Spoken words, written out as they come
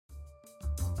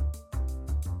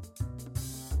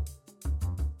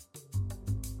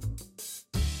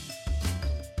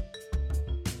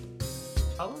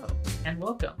Hello, and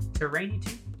welcome to Rainy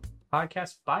Two,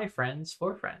 podcast by friends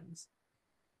for friends.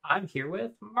 I'm here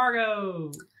with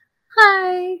Margot.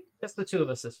 Hi. Just the two of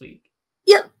us this week.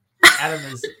 Yep. Adam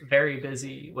is very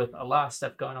busy with a lot of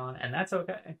stuff going on, and that's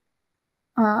okay.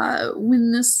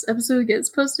 When this episode gets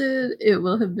posted, it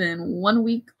will have been 1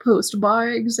 week post-bar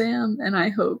exam, and I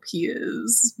hope he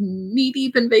is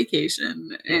knee-deep in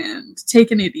vacation and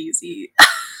taking it easy.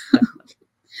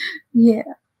 Yeah.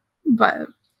 But,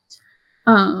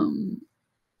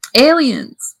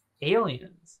 aliens.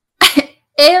 Aliens.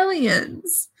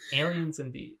 Aliens. Aliens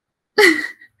indeed.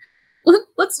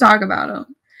 Let's talk about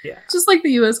them. Yeah. Just like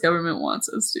the U.S. government wants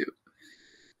us to.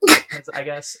 I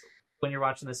guess when you're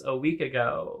watching this a week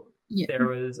ago, there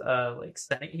was a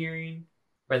Senate hearing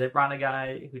where they brought a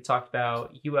guy who talked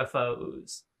about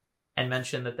UFOs and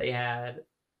mentioned that they had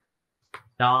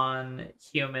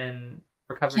non-human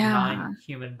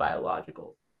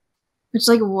biological. Which,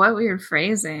 what weird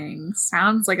phrasing.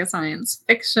 Sounds like a science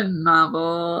fiction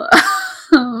novel.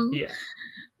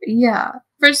 Yeah.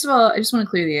 First of all, I just want to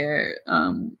clear the air.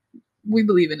 We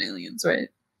believe in aliens, right?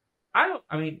 I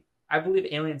believe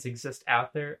aliens exist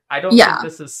out there. I don't think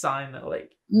this is a sign that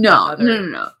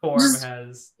no form just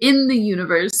has in the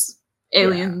universe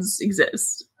aliens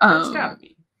exist. It's gotta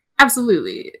be.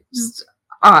 Absolutely. Just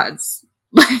odds.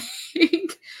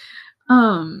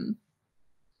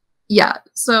 Yeah,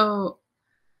 so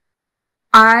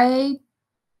I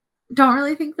don't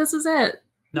really think this is it.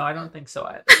 No, I don't think so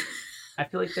either. I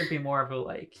feel like there'd be more of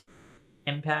a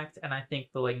impact, and I think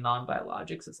the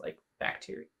non-biologics is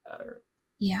bacteria or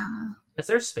is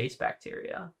there space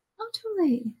bacteria? Oh,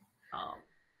 totally.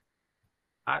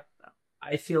 I don't know.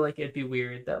 I feel like it'd be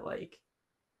weird that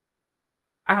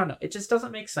I don't know. It just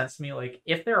doesn't make sense to me.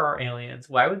 If there are aliens,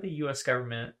 why would the U.S.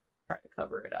 government try to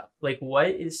cover it up? What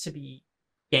is to be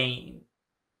gained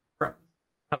from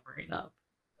covering up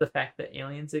the fact that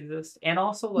aliens exist? And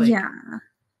also,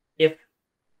 if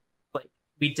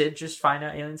we did just find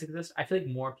out aliens exist, I feel like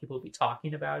more people would be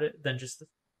talking about it than just the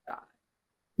guy.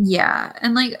 Yeah,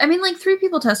 and 3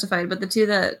 people testified, but the 2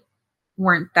 that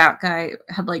weren't that guy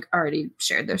had already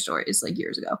shared their stories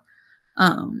years ago.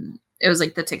 It was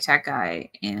the Tic Tac guy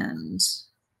and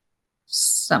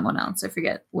someone else. I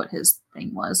forget what his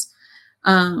thing was.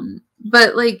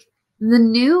 But the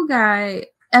new guy,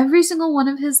 every single one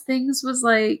of his things was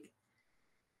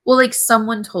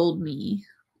someone told me,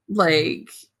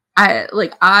 I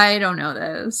don't know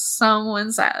this.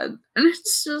 Someone said, and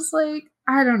it's just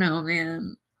I don't know,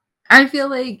 man. I feel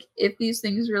like if these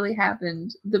things really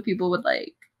happened, the people would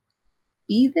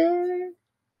be there.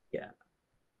 Yeah.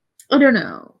 I don't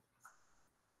know.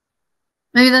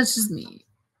 Maybe that's just me.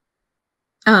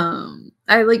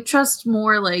 I trust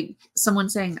more someone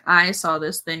saying I saw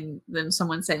this thing than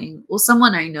someone saying, well,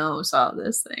 someone I know saw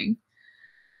this thing.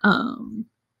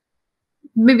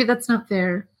 Maybe that's not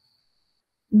fair.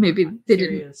 Maybe they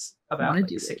didn't about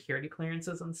security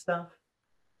clearances and stuff.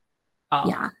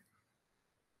 Yeah.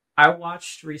 I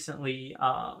watched recently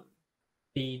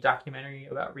the documentary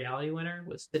about Reality Winner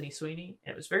with Sydney Sweeney,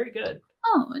 and it was very good.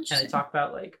 Oh, interesting. And they talked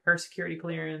about her security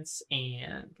clearance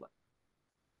and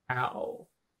how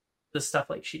the stuff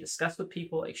she discussed with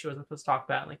people she wasn't supposed to talk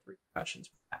about, and repercussions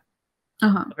for that.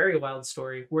 A very wild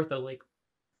story, worth a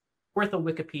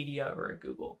Wikipedia or a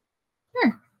Google.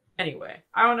 Sure. Anyway,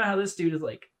 I don't know how this dude is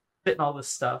fitting all this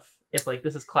stuff if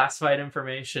this is classified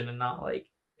information and not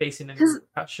facing any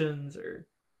repercussions or.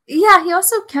 Yeah, he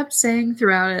also kept saying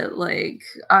throughout it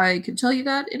I could tell you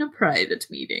that in a private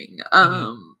meeting.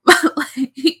 But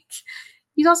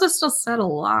he's also still said a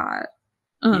lot.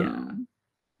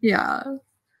 Yeah.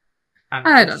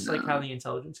 I don't know. How the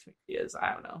intelligence community is.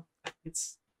 I don't know.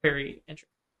 It's very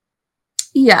interesting.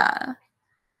 Yeah.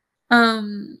 I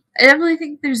definitely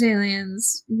think there's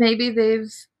aliens. Maybe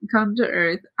they've come to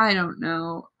Earth. I don't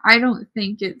know. I don't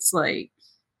think it's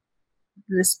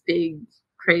this big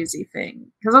crazy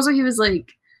thing. Because also he was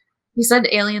he said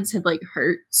aliens had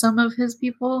hurt some of his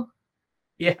people.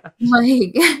 Yeah. And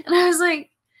I was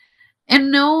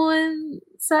and no one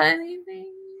said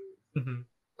anything. Mm-hmm.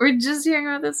 We're just hearing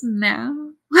about this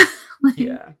now.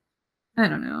 Yeah. I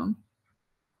don't know.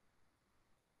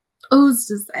 Who's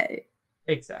to say?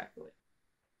 Exactly.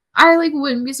 I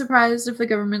wouldn't be surprised if the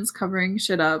government's covering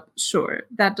shit up. Sure,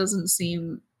 that doesn't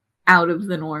seem out of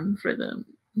the norm for them,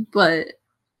 but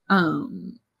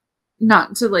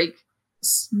not to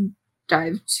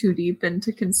dive too deep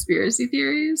into conspiracy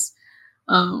theories.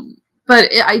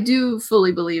 But I do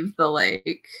fully believe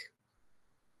the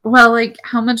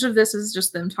how much of this is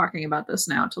just them talking about this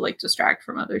now to distract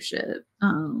from other shit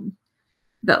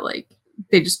that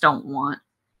they just don't want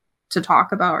to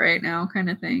talk about right now, kind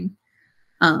of thing.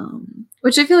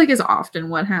 Which I feel like is often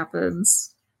what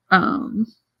happens.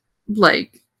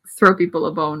 Like throw people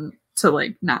a bone to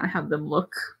like not have them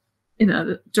look in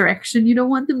a direction you don't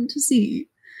want them to see.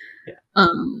 Yeah.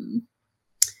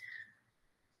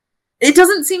 It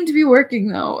doesn't seem to be working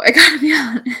though. I gotta be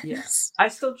honest. Yeah. I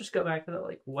still just go back to that.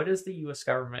 Like, what does the U.S.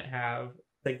 government have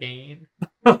to gain?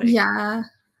 Like, yeah.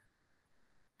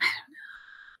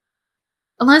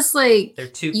 Unless like they're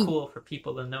too cool for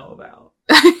people to know about.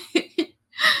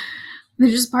 They're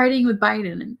just partying with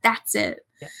Biden and that's it.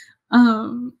 Yeah.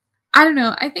 I don't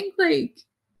know. I think like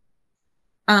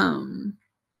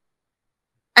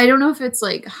I don't know if it's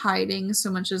like hiding so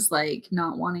much as like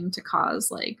not wanting to cause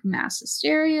like mass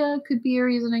hysteria could be a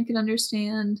reason I could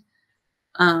understand.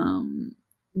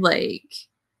 Like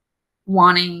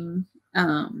wanting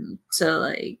to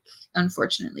like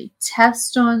unfortunately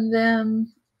test on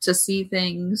them to see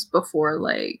things before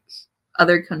like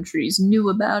other countries knew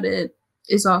about it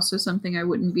is also something I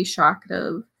wouldn't be shocked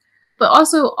of. But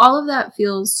also all of that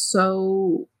feels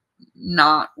so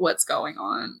not what's going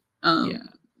on. Yeah.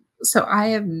 So I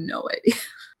have no idea.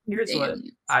 Here's what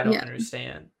I don't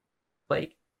understand.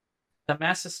 Like, the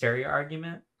mass hysteria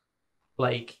argument,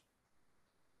 like,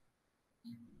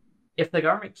 if the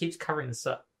government keeps covering this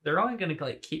up, they're only going to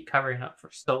like keep covering up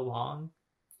for so long.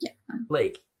 Yeah.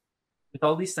 Like, with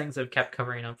all these things they've kept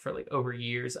covering up for like over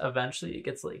years, eventually it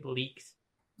gets like leaked.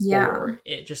 Yeah. Or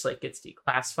it just like gets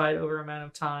declassified over a amount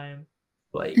of time.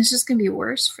 Like, it's just gonna be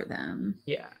worse for them.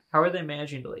 Yeah. How are they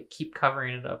managing to like keep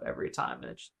covering it up every time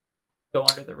and it just go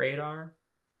under the radar?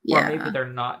 Yeah. Or maybe they're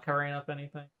not covering up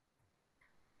anything.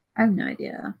 I have no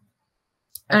idea.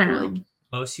 I don't know. Like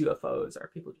most UFOs are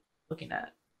people just looking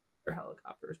at their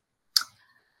helicopters.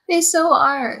 They so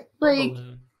are.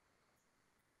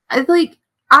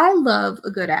 I love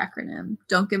a good acronym,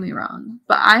 don't get me wrong.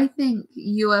 But I think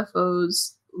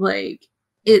UFOs, like,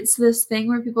 it's this thing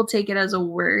where people take it as a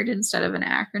word instead of an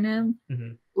acronym,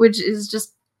 which is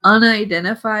just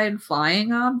unidentified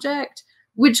flying object,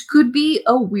 which could be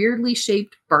a weirdly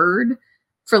shaped bird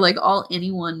for like all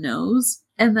anyone knows.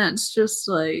 And that's just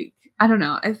like, I don't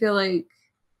know. I feel like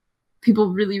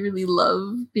people really, really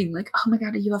love being like, oh my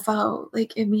God, a UFO.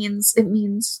 Like it means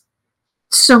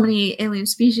so many alien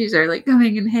species are like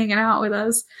coming and hanging out with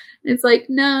us. And it's like,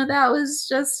 no, that was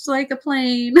just like a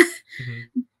plane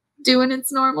doing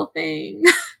its normal thing.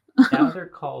 Now they're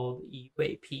called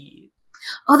UAPs.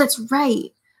 Oh, that's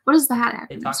right. What is that acronym?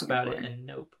 They talk about it in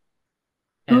Nope.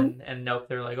 And Nope,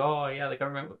 they're like, oh yeah, the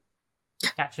government was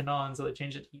catching on, so they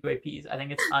changed it to UAPs. I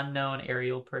think it's unknown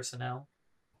aerial personnel.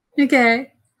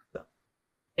 Okay. So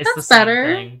it's that's the same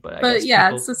better, thing, but I guess yeah,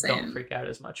 people it's the same. Don't freak out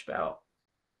as much about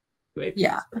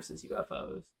UAPs versus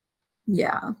UFOs.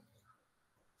 Yeah.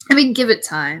 I mean, give it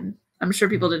time. I'm sure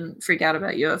people didn't freak out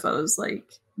about UFOs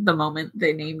like the moment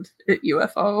they named it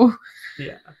UFO.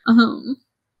 Yeah.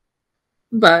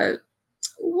 But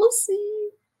we'll see.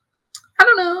 I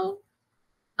don't know.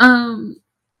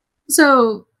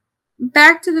 So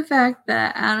back to the fact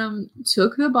that Adam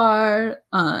took the bar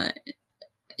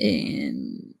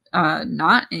in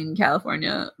not in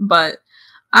California, but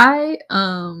I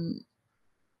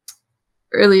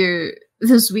earlier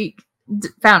this week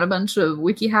found a bunch of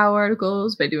Wikihow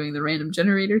articles by doing the random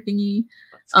generator thingy.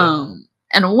 And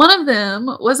one of them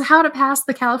was how to pass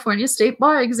the California State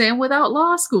Bar exam without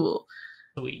law school.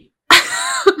 Sweet.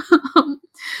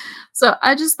 So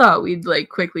I just thought we'd like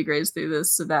quickly graze through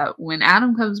this so that when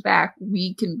Adam comes back,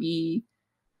 we can be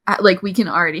like, we can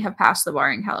already have passed the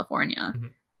bar in California.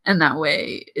 And that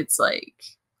way it's like,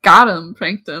 got him,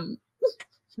 pranked him.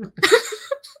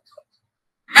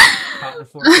 Caught in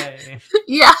 4K.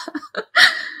 Yeah.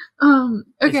 Okay.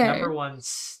 His number one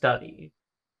study.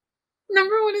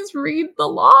 Number one is read the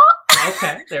law.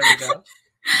 Okay, there we go.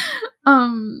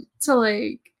 To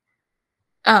like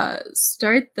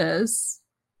start this,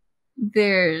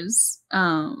 there's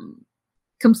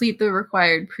complete the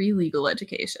required pre-legal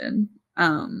education,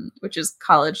 which is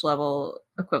college level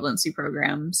equivalency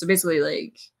program. So basically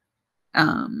like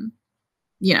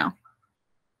you know,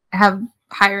 have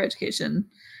higher education,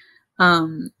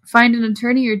 find an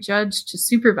attorney or judge to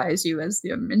supervise you as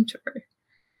your mentor,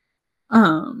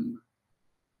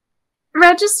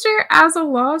 register as a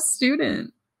law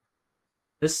student.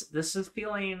 This is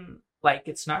feeling like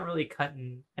it's not really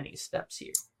cutting any steps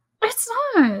here. It's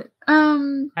not.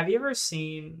 Have you ever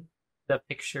seen the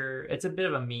picture? It's a bit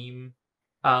of a meme,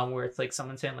 where it's like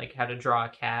someone saying like how to draw a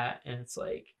cat, and it's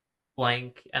like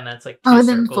blank, and then it's like two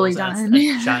then circles, fully and done.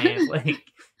 it's a giant like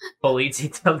fully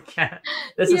detailed cat.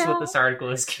 This is what this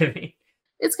article is giving.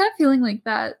 It's kind of feeling like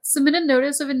that. Submit a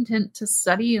notice of intent to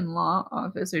study in law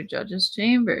office or judge's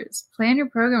chambers. Plan your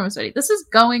program of study. This is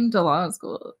going to law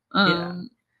school. Yeah.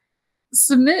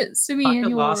 Submit Find a law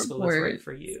semi-annual school that's right report.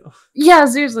 for you. Yeah,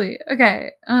 seriously.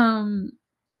 Okay.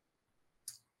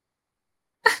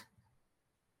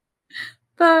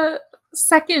 The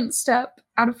second step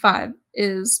out of 5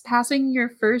 is passing your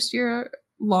first year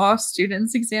law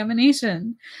student's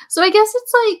examination. So I guess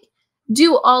it's like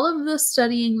do all of the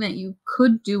studying that you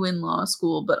could do in law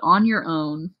school, but on your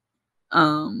own,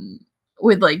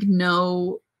 with like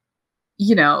no,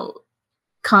 you know,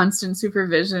 constant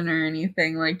supervision or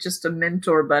anything, like just a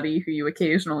mentor buddy who you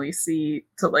occasionally see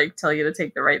to like tell you to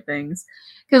take the right things.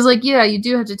 Because like yeah, you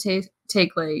do have to take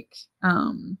like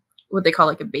what they call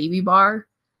like a baby bar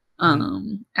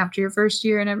after your first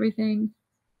year and everything.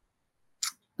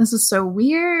 This is so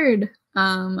weird.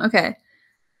 Okay.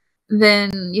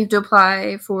 Then you have to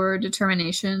apply for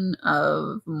determination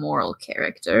of moral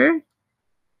character.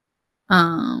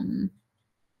 Have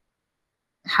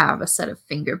a set of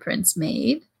fingerprints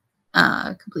made.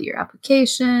 Complete your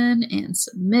application and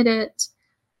submit it.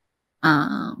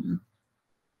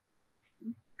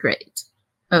 Great.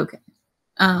 Okay.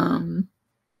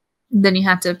 Then you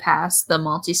have to pass the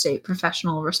multi-state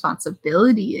professional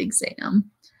responsibility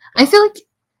exam. I feel like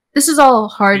this is all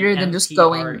harder than just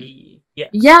going.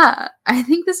 Yeah, I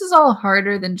think this is all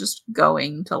harder than just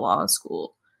going to law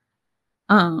school.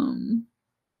 And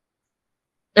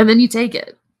then you take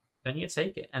it. Then you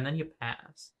take it, and then you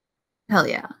pass. Hell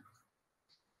yeah.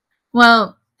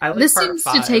 Well, like this seems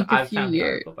to take a few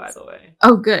years. Article, by the way.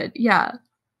 Oh, good. Yeah.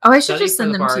 Oh, I should just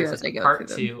send them to you as I go Part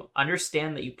through 2, them.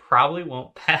 understand that you probably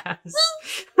won't pass.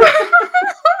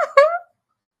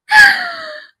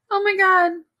 Oh my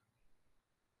god.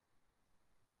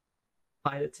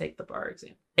 Apply to take the bar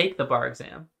exam. Take the bar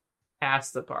exam.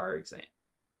 Pass the bar exam.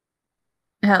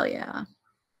 Hell yeah.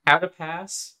 How to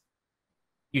pass?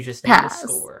 You just need a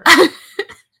score.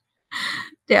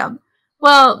 Damn.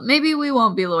 Well, maybe we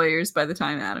won't be lawyers by the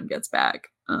time Adam gets back.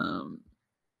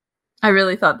 I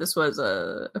really thought this was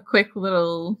a quick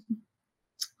little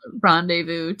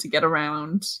rendezvous to get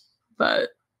around, but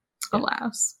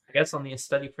alas. I guess I'll need to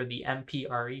study for the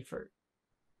MPRE first.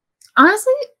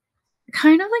 Honestly,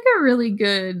 kind of like a really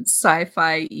good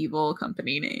sci-fi evil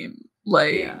company name.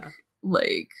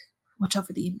 Like watch out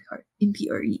for the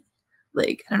MPRE.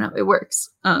 Like, I don't know, it works.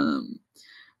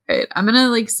 Right, I'm gonna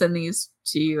like send these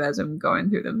to you as I'm going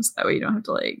through them, so that way you don't have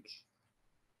to like,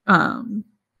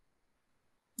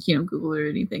 Google or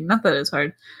anything. Not that it's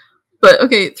hard, but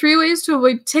okay. 3 ways to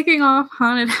avoid ticking off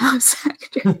haunted house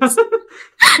actors.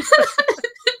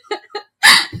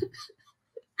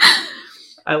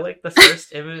 I like the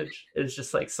first image is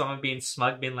just like someone being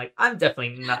smug, being like, "I'm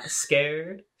definitely not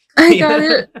scared." I got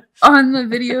it on the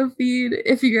video feed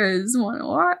if you guys want to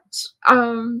watch.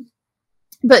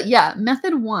 But yeah,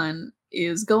 method 1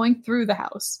 is going through the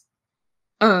house.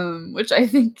 Which I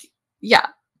think, yeah.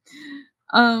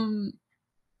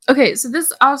 Okay, so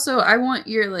this also, I want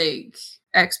your like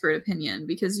expert opinion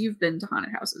because you've been to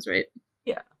haunted houses, right?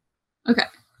 Yeah. Okay.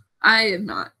 I have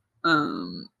not.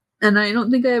 And I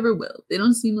don't think I ever will. They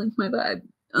don't seem like my vibe.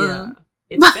 Yeah.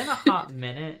 It's been a hot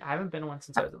minute. I haven't been to one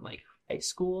since I was in like high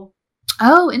school.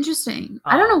 Oh, interesting.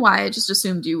 I don't know why I just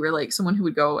assumed you were like someone who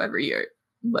would go every year.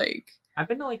 Like, I've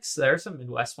been to like, there's some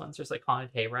Midwest ones. There's like haunted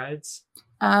hay rides.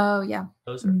 Oh, yeah.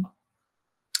 Those are fun.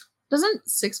 Doesn't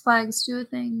Six Flags do a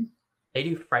thing? They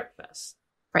do Fright Fest.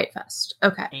 Fright Fest.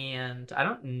 Okay. And I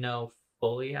don't know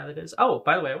fully how that is. Oh,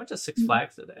 by the way, I went to Six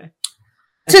Flags today.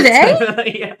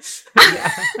 Today? Yeah.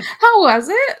 How was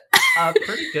it?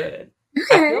 Pretty good.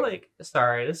 Okay. I feel like,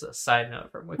 sorry, this is a side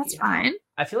note from Wikihows. That's fine.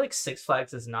 I feel like Six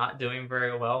Flags is not doing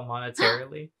very well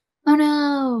monetarily. Oh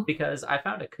no. Because I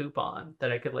found a coupon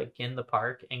that I could like get in the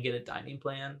park and get a dining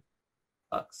plan.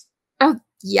 $. Oh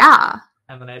yeah.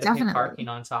 And then I had to pay parking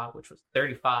on top, which was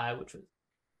 $35, which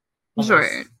was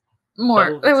sure.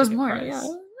 More. It was more, price.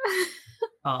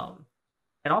 Yeah.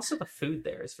 And also the food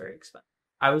there is very expensive.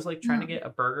 I was like trying to get a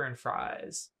burger and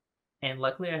fries, and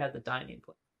luckily I had the dining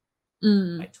plan.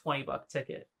 My $20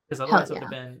 ticket, because otherwise it would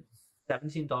have been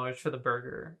 $17 for the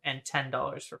burger and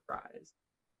 $10 for fries.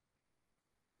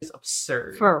 It's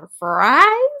absurd. For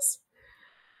fries?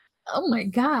 Oh my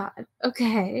god.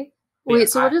 Okay. Wait, yeah,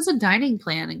 so what does a dining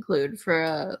plan include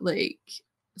for like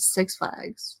Six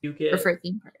Flags? You get for a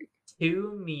theme park?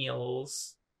 2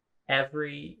 meals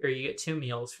you get 2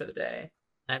 meals for the day.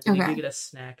 And I believe you get a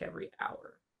snack every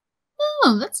hour.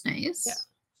 Oh, that's nice. Yeah.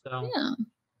 So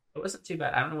it wasn't too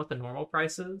bad. I don't know what the normal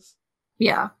price is.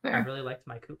 Yeah, fair. I really liked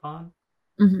my coupon.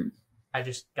 Mm-hmm. I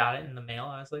just got it in the mail.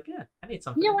 I was like, yeah, I need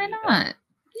something. Yeah, why not?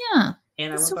 Yeah.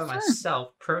 And I That's went so by fun.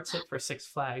 myself. Pro tip for Six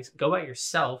Flags: go by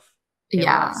yourself. They have a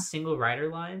lot of Yeah. single rider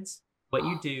lines. What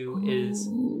you do is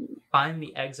Oh. find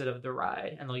the exit of the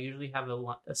ride, and they'll usually have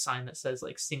a sign that says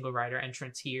like single rider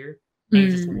entrance here, and you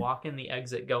just Mm. walk in the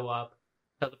exit, go up,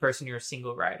 tell the person you're a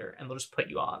single rider, and they'll just put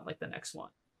you on like the next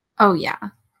one. Oh yeah.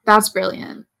 That's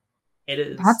brilliant. It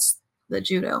is That's the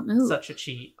judo move. such a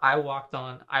cheat. I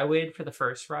waited for the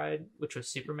first ride, which was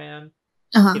Superman.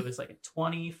 Uh-huh. It was like a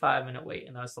 25-minute wait,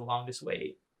 and that was the longest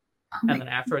wait. Oh And my then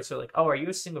afterwards, they're like, "Oh, are you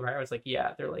a single rider?" I was like,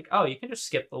 "Yeah." They're like, "Oh, you can just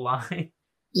skip the line."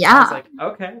 And I was yeah. like,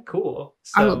 "Okay, cool."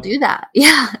 I will So do that.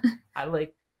 Yeah. I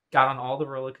like got on all the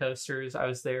roller coasters. I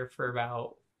was there for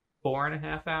about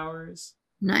 4.5 hours,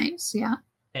 Nice. Yeah.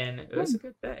 and it was a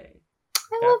Good. good day.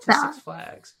 I Shout love out to Six that.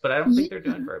 Flags, but I don't think they're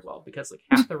Yeah. doing very well because like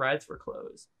half the rides were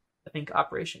closed. I think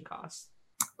operation costs.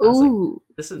 I was like, Ooh.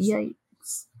 "This is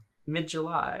Yikes.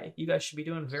 mid-July. You guys should be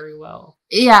doing very well."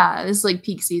 Yeah, it's like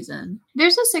peak season.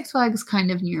 There's a Six Flags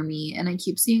kind of near me, and I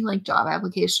keep seeing like job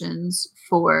applications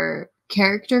for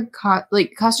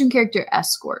like costume character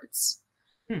escorts.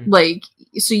 Hmm. Like,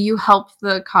 so you help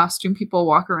the costume people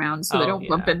walk around so they Oh don't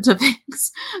bump yeah, into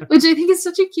things, which I think is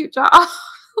such a cute job.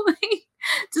 Like,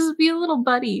 just be a little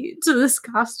buddy to this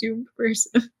costume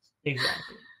person.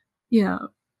 exactly. Yeah.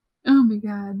 Oh my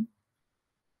god.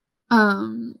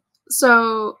 Um.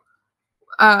 So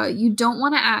you don't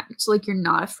want to act like you're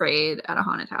not afraid at a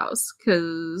haunted house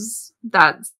because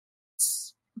that's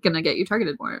gonna get you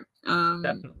targeted more.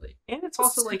 Definitely. And it's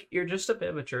also like you're just a bit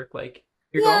of a jerk. Like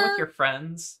you're going with Yeah, your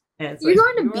friends, and it's you're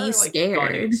like going to you be are like going to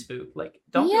scared. get spooked. Like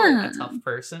don't be like a Yeah, tough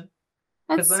person,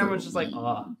 because that's then so everyone's just like,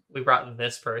 "Oh, lame. we brought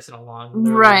this person along."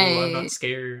 They're like, "Oh, I'm not Right.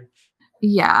 scared."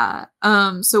 Yeah.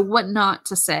 So what not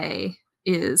to say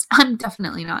is I'm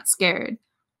definitely not scared.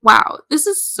 Wow, this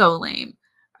is so lame.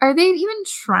 Are they even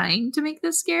trying to make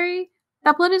this scary?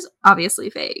 That blood is obviously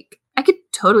fake. I could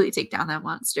totally take down that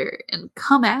monster and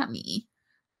come at me.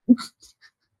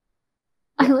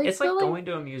 I Yeah, like it's feel like like going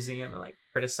to a museum and like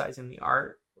criticizing the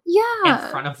art in yeah.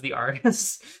 front of the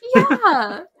artist.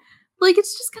 Yeah. Like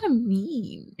it's just kind of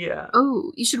mean. Yeah,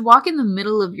 Oh, you should walk in the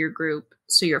middle of your group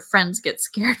so your friends get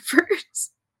scared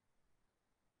first.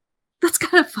 That's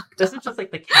kind of fucked this is up. just like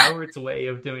the coward's way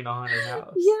of doing a haunted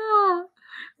house. Yeah.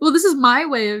 Well, this is my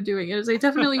way of doing it. Is I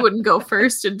definitely wouldn't go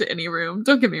first into any room.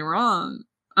 Don't get me wrong.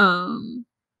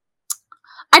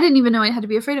 I didn't even know I had to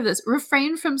be afraid of this.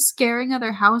 Refrain from scaring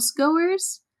other house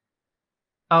goers.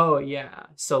 Oh yeah.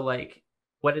 So like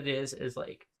what it is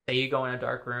like say you go in a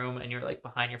dark room and you're like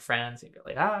behind your friends and you're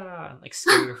like and like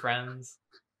scare your friends.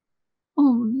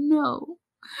 Oh no.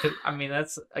 'Cause, I mean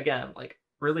that's again like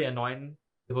really annoying.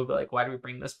 People be like, why do we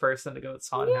bring this person to go to this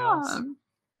haunted Yeah. house?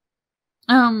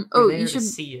 You're Oh, you there to should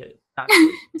see it, not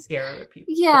to like scare other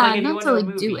people. It's like yeah, if you not went to to a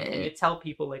like do movie and you it. tell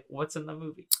people like what's in the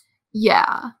movie.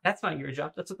 Yeah. That's not your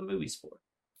job. That's what the movie's for.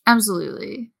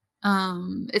 Absolutely.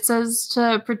 It says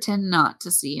to pretend not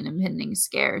to see an impending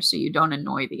scare so you don't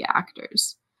annoy the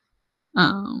actors.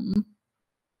 Um,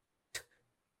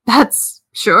 that's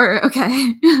sure,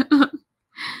 okay.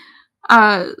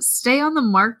 Stay on the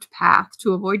marked path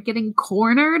to avoid getting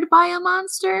cornered by a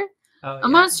monster. Oh A yeah.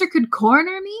 monster could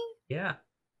corner me? Yeah.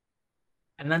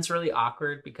 And that's really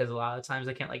awkward because a lot of times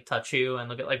they can't like touch you and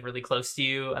they'll get like really close to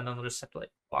you and then they'll just have to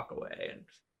like walk away and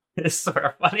it's sort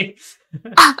of funny.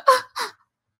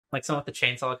 Like someone with the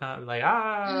chainsaw will come out and be like,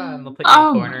 and they'll put you in a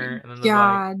Oh my corner and then they'll be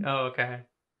like, god. oh, okay.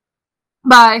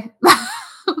 Bye.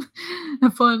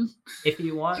 Have fun. If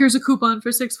you want, Here's a coupon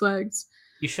for Six Flags.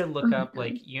 you should Oh look my up god.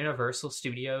 like Universal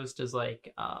Studios does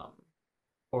like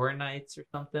horror nights or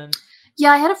something.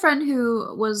 Yeah, I had a friend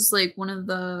who was like one of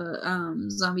the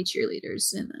zombie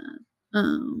cheerleaders in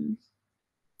that.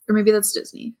 Or maybe that's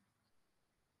Disney.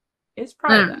 It's I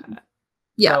probably don't know. that.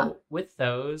 Yeah. So with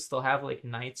those, they'll have like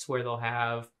nights where they'll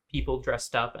have people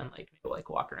dressed up and like maybe like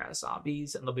walking around as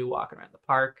zombies and they'll be walking around the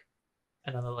park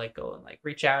and then they'll like go and like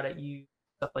reach out at you,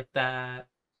 stuff like that.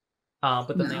 But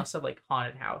then they No. also have like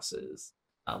haunted houses,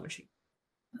 which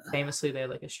famously they had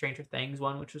like a Stranger Things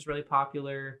one, which was really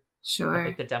popular. Have Sure.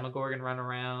 like the Demogorgon run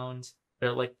around.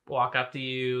 They'll like walk up to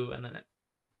you and then it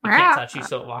can't Ah. touch you,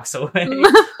 so it walks away.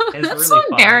 It's That's really so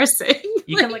fun. embarrassing.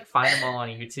 You can like find them all on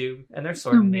YouTube, and they're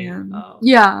sort Oh of neat. man.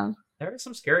 Yeah. There are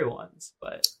some scary ones,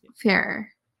 but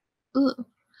Fair. Ooh.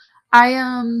 I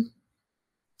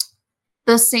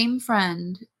the same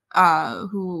friend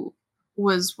who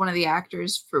was one of the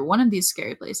actors for one of these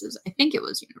scary places, I think it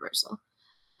was Universal.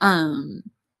 Um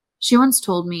she once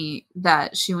told me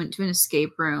that she went to an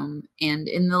escape room and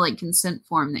in the like consent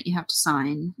form that you have to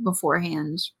sign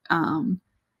beforehand,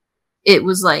 it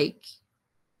was like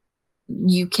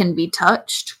you can be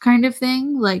touched kind of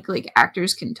thing, like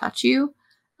actors can touch you.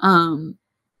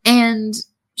 And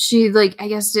she, like, I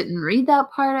guess didn't read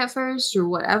that part at first or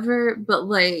whatever, but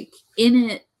like in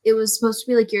it, it was supposed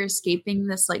to be like you're escaping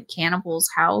this like cannibal's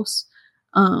house.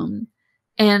 Um,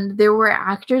 and there were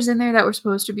actors in there that were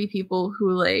supposed to be people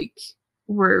who like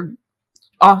were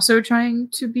also trying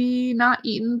to be not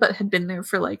eaten, but had been there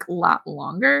for like a lot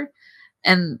longer.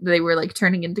 And they were like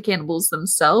turning into cannibals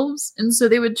themselves. And so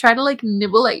they would try to like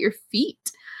nibble at your feet.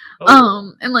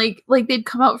 Oh, And like they'd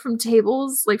come out from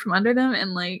tables, like from under them,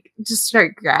 and like just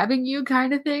start grabbing you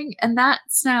kind of thing. And that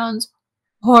sounds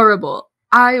horrible.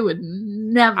 I would I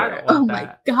never. don't Oh want my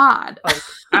that. god. Like,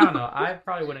 I don't know. I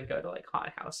probably wouldn't go to like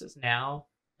haunted houses now.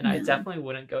 And I No. definitely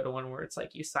wouldn't go to one where it's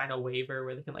like you sign a waiver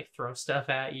where they can like throw stuff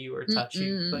at you or touch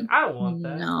you. Like, Mm-mm. I don't want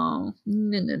that. No.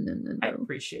 No, no, no, no, I no.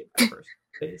 appreciate my personal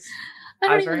space. I I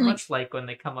don't even very like much like when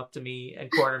they come up to me and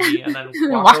corner me and then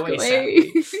walk walk away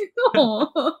away. sadly.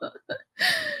 Aw.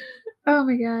 Oh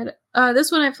my god.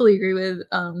 This one I fully agree with.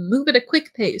 Move at a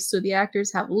quick pace so the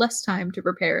actors have less time to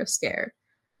prepare a scare.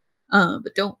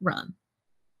 But don't run.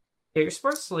 Yeah, you're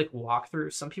supposed to like walk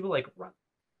through. Some people like run.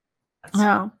 That's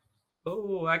Oh,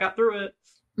 oh, I got through it.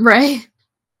 right.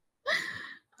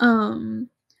 Um,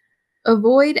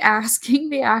 avoid asking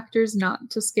the actors not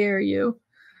to scare you.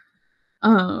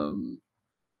 Um,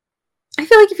 I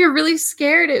feel like if you're really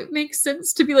scared, it makes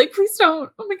sense to be like, please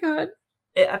don't. Oh my god.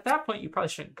 At that point, you probably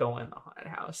shouldn't go in the haunted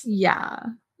house. Yeah.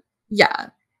 Yeah.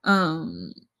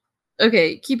 Um,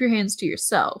 okay, keep your hands to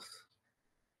yourself.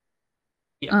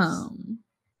 Yes. Um,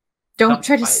 don't Don't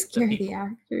try to fight the scare the people.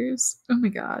 actors. Oh my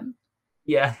god.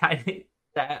 Yeah, I think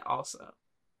that also.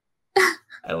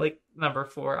 I like number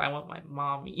 4. I want my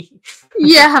mommy.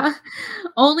 Yeah.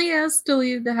 Only ask to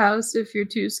leave the house if you're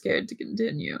too scared to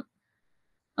continue.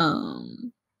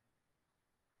 Um,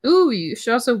 ooh, you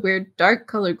should also wear dark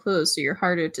colored clothes so you're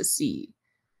harder to see.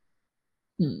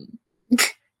 Hmm.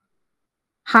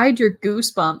 Hide your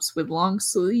goosebumps with long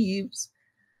sleeves.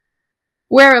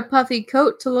 Wear a puffy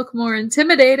coat to look more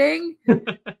intimidating. Leave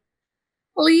the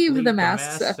Leave the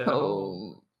masks masks at at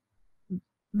home. home.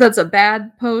 That's a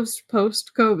bad post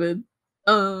COVID.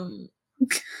 Um,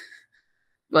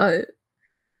 but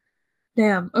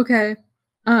damn, okay.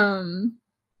 Um,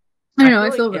 I I don't know, feel I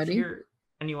like feel if ready. you're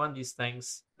any one of these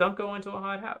things, don't go into a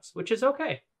haunted house, which is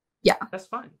okay. Yeah. That's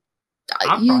fine.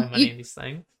 I'm You probably you many of these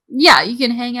things. yeah, you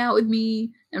can hang out with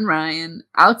me and Ryan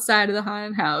outside of the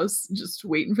haunted house, just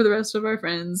waiting for the rest of our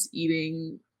friends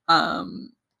eating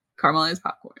caramelized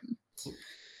popcorn. Ooh,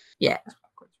 Yeah,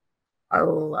 popcorn. I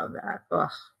love that.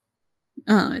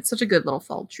 Ugh. It's such a good little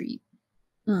fall treat.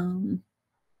 Um,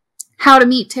 how to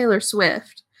meet Taylor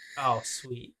Swift. Oh,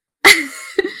 sweet.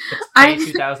 It's pay I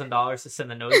 $2,000 to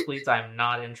send the nosebleeds. I'm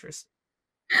not interested.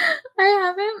 I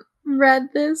haven't read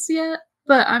this yet,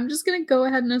 but I'm just gonna go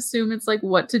ahead and assume it's like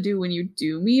what to do when you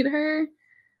do meet her.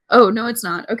 Oh, no, it's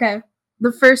not. Okay.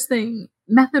 The first thing,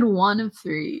 method 1 of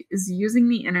 3, is using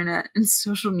the internet and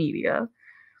social media.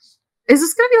 Is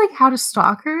this gonna be like how to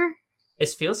stalk her? It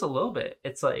feels a little bit.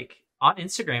 It's like on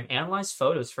Instagram, analyze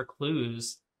photos for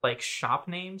clues like shop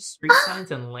names, street signs,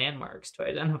 and landmarks to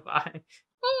identify.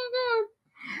 Oh my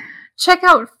god. Check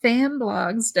out fan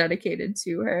blogs dedicated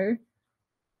to her.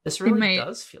 This It really might,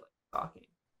 does feel like stalking.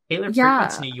 Taylor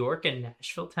frequents yeah. New York and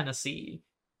Nashville, Tennessee.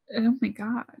 Oh my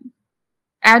god.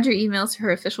 Add your emails to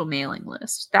her official mailing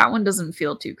list. That one doesn't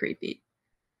feel too creepy.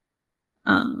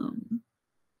 Um,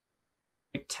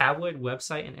 A tabloid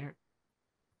website and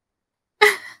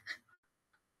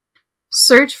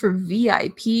search for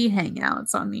VIP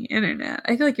hangouts on the internet.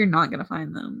 I feel like you're not gonna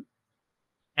find them.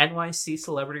 NYC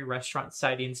celebrity restaurant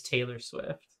sightings Taylor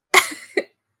Swift.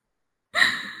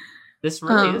 This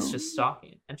really is just um,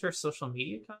 stalking. Enter social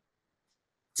media account?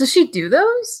 does she do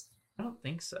those? I don't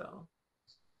think so.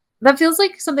 That feels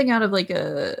like something out of like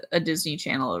a Disney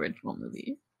Channel original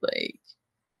movie. Like,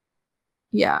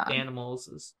 yeah. Animals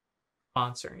is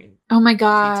sponsoring Oh my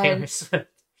Taylor god. Swift.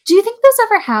 Do you think this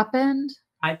ever happened?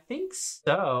 I think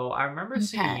so. I remember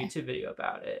seeing a Okay. YouTube video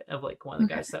about it of like one of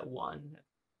the Okay. guys that won.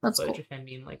 That's Footage cool. of him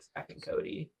being like Zach and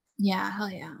Cody. Yeah,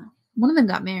 hell yeah. One of them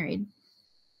got married.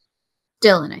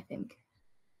 Dylan, I think.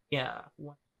 Yeah.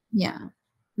 One. Yeah.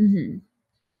 Mm-hmm.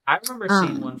 I remember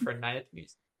seeing one Um, for Night at the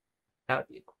Museum. That would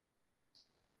be cool.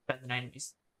 Spend the night at the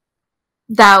museum.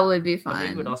 that would be But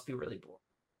maybe it would fun. also be really boring.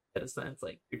 Because then it's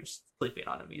like you're just sleeping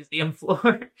on a museum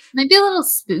floor. Maybe a little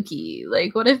spooky.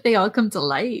 Like, what if they all come to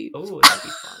life? Oh, that'd be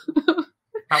fun.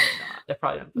 Probably not. They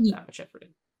probably don't put that much effort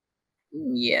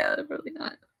in. Yeah, probably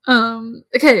not.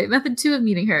 Okay, method 2 of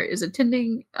meeting her is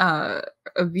attending a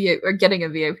VIP or getting a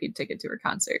VIP ticket to her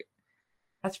concert.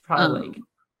 That's probably like Um,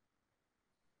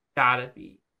 gotta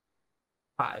be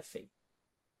 5 feet.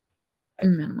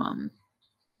 Minimum.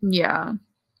 Yeah.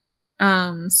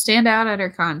 Stand out at her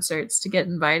concerts to get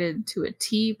invited to a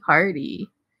tea party.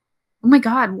 Oh my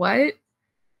god, what?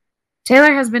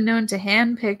 Taylor has been known to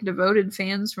handpick devoted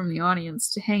fans from the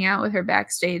audience to hang out with her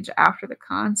backstage after the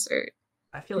concert.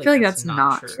 I feel I feel like like that's that's not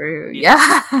not true. true.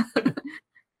 Yeah.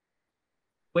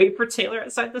 Wait for Taylor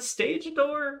outside the stage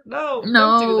door? No,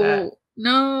 don't do that. No.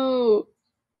 No.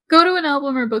 Go to an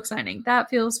album or book signing. That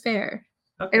feels fair.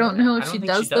 I Okay, don't know I if she don't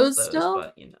think she does does those those, still,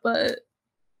 but you know, but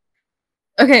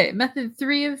okay, method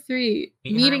 3 of 3. meet her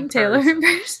in Meeting Taylor in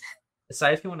person. person.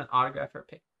 Decide if you want an autograph or a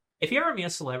pic. If you ever meet a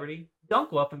celebrity, don't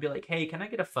go up and be like, "Hey, can I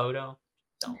get a photo?"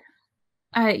 Don't.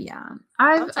 Yeah.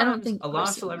 I don't Sometimes think a lot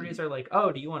of celebrities are like,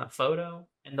 "Oh, do you want a photo?"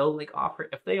 And they'll like offer it.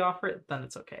 If they offer it, then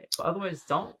it's okay. But otherwise,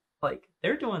 don't. Like,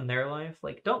 they're doing their life.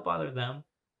 Like, don't bother them.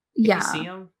 If you see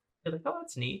Yeah. them, you're like, "Oh,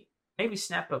 that's neat." Maybe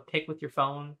snap a pic with your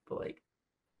phone, but like,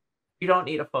 you don't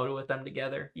need a photo with them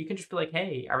together. You can just be like,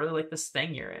 "Hey, I really like this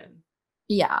thing you're in."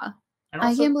 Yeah. And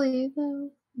I can't also, believe though.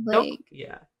 don't. Like,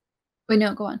 Yeah. wait,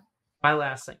 no, go on. My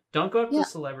last thing: don't go up to a Yeah.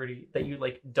 celebrity that you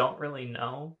like don't really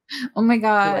know. Oh my Be like,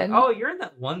 god. "Oh, you're in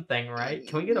that one thing, right?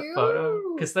 Can we get a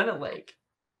photo?" Because then it like,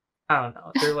 I don't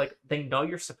know. They're like, they know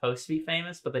you're supposed to be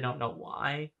famous, but they don't know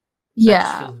why. That just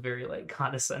Yeah. feels very like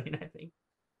condescending, I think.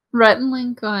 Rhett and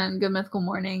Link on Good Mythical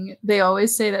Morning, they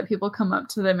always say that people come up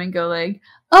to them and go like,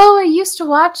 "Oh, I used to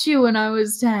watch you when I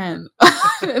was 10."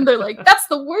 And they're like, "That's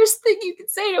the worst thing you could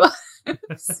say to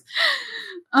us."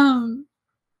 um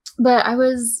but I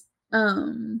was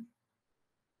on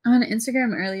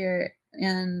Instagram earlier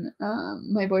and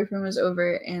my boyfriend was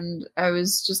over and I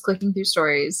was just clicking through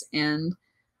stories and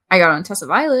I got on Tessa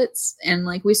Violet's and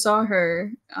like we saw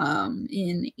her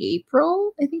in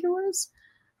April, I think it was.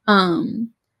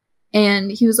 Um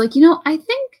and he was like, I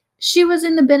think she was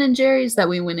in the Ben and Jerry's that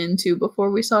we went into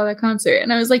before we saw that concert.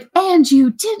 And I was like, and you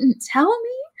didn't tell me?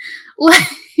 Like,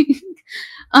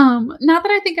 not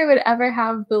that I think I would ever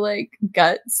have the like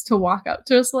guts to walk up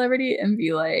to a celebrity and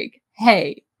be like,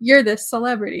 hey, you're this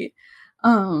celebrity.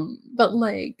 But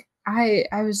like I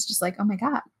was just like, oh my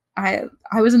God, I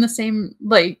was in the same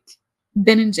like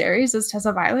Ben and Jerry's as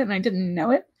Tessa Violet and I didn't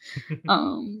know it.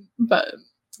 But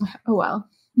oh well.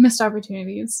 Missed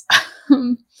opportunities.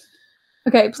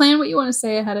 Okay, plan what you want to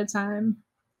say ahead of time.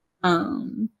 Have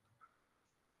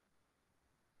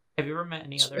you ever met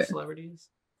any other Sure. celebrities?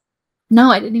 No,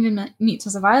 I didn't even meet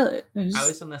Tessa Violet. I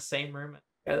was in the same room with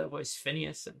the guy that voiced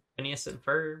Phineas and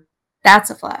Ferb. That's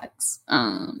a flex. Did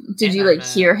And you I like met,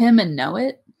 hear him and know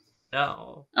it?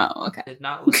 no, Oh, okay. did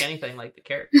not look anything like the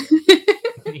character.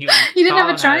 He didn't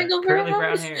have a triangle for curly a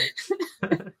brown head?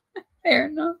 hair. Fair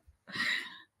enough.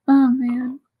 Oh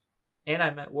man. And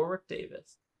I met Warwick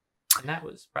Davis, and that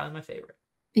was probably my favorite.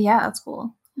 Yeah, that's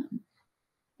cool.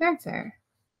 Very fair.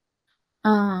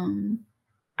 I know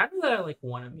that I like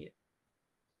want to meet.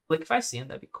 Like if I see him,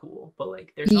 that'd be cool. But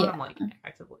like, there's no one I'm like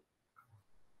actively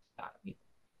gotta meet.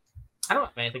 I don't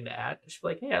have anything to add. Just be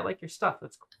like, hey, I like your stuff.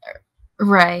 That's cool.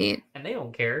 Right. And they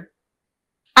don't care.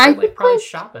 I They're like probably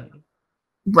shopping,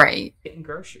 right. getting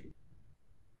groceries.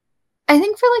 I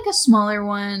think for like a smaller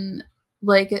one,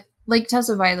 like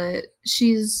Tessa Violet,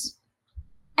 she's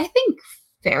I think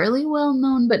fairly well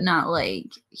known, but not like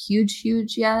huge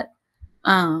yet.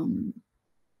 But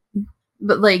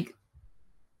like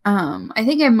I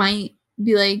think I might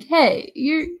be like, hey,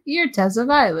 you're Tessa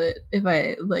Violet if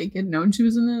I like had known she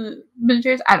was in the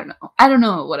miniatures. I don't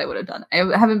know what I would have done. I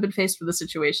haven't been faced with a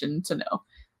situation to know.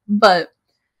 But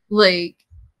like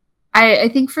I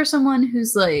think for someone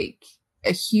who's like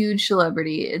a huge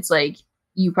celebrity, it's like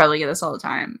you probably get this all the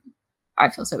time. I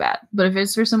feel so bad. But if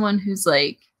it's for someone who's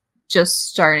like just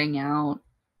starting out,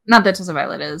 not that Tessa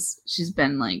Violet is, she's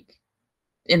been like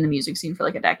in the music scene for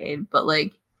like a decade, but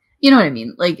like, you know what I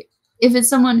mean? Like if it's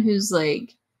someone who's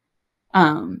like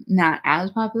not as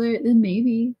popular, then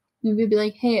maybe it'd be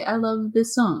like, hey, I love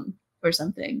this song or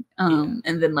something. And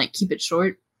then like keep it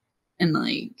short and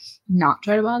like not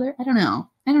try to bother. I don't know.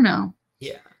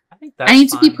 Yeah. I think that's I need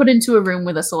fine. to be put into a room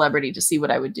with a celebrity to see what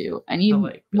I would do. I need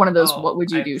like, one of those what would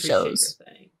you do shows.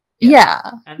 Yeah.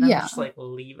 And then just like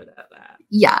leave it at that.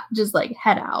 Yeah. Just like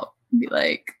head out and be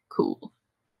like, cool.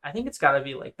 I think it's gotta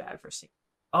be like bad for singing.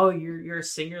 Oh, you're a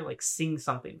singer, like sing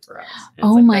something for us.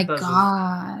 Oh like, my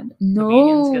God. No.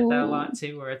 Comedians get that a lot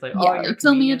too, where it's like, oh, you're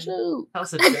tell me a joke. Tell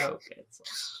us a joke. It's like,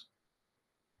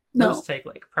 no. Those take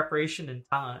like preparation and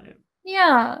time.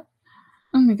 Yeah.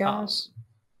 Oh my gosh.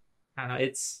 I don't know.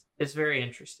 It's very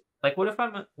interesting. Like, what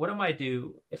am I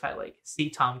do if I like see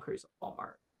Tom Cruise at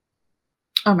Walmart?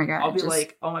 Oh my God. I'll be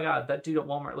like, oh my God, that dude at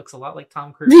Walmart looks a lot like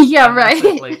Tom Cruise. Yeah,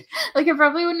 right. Like I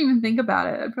probably wouldn't even think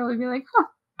about it. I'd probably be like, huh.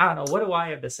 I don't know. What do I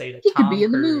have to say to He could be Tom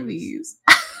in the Cruise? movies.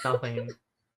 Nothing.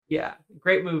 Yeah,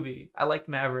 great movie. I liked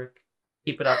Maverick.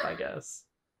 Keep it up, I guess.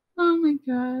 Oh my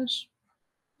gosh.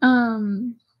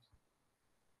 Um.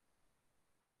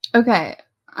 Okay,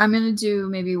 I'm gonna do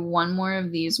maybe one more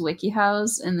of these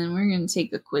Wikihows, and then we're gonna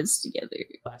take a quiz together.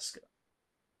 Let's go.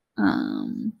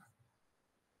 Um.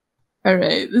 All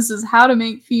right. This is how to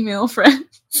make female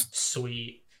friends.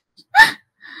 Sweet.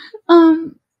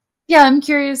 Um. Yeah, I'm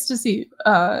curious to see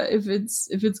if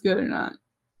it's good or not.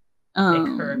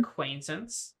 Make her Um.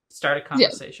 acquaintance. Start a Yeah.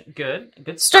 conversation. Good. A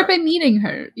good Start by start. meeting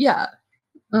her. Yeah.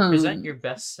 Present Um. your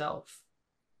best self.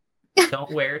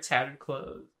 Don't wear tattered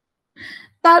clothes.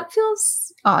 That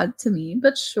feels odd to me,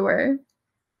 but sure.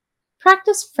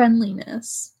 Practice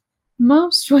friendliness.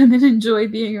 Most women enjoy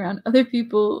being around other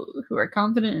people who are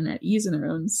confident and at ease in their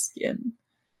own skin.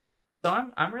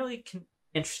 So I'm really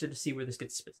interested to see where this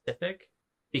gets specific,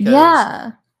 because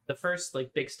Yeah. the first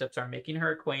like big steps are making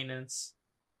her acquaintance,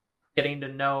 getting to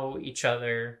know each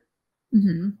other.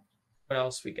 Mm-hmm. What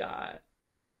else we got?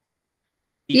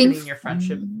 Being Deepening your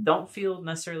friendship. Don't feel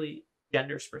necessarily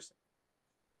gender specific.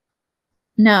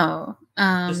 no.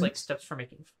 Just like steps for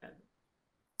making friends.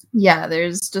 Yeah,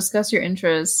 there's discuss your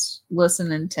interests,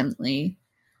 listen intently,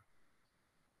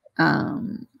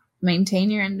 maintain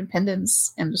your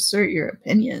independence and assert your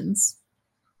opinions.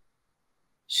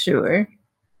 Sure.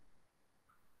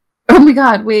 Oh my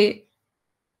god, wait.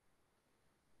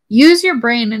 Use your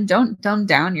brain and don't dumb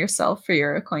down yourself for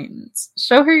your acquaintance.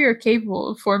 Show her you're capable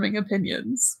of forming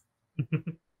opinions.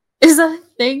 Is that a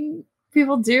thing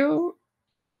people do?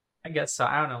 I guess so.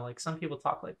 I don't know. Like some people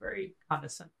talk like very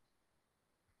condescending.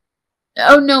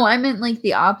 Oh no, I meant like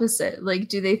the opposite. Like,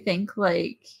 do they think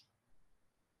like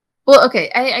well,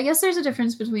 okay, I guess there's a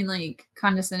difference between like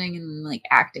condescending and like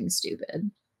acting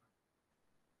stupid.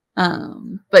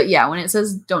 But yeah, when it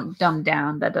says don't dumb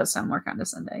down, that does sound more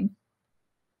condescending.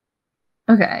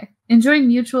 Okay. Enjoy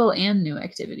mutual and new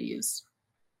activities.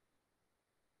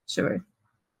 Sure.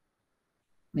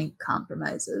 Make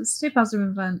compromises. Stay positive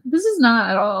and fun. This is not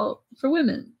at all for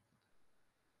women.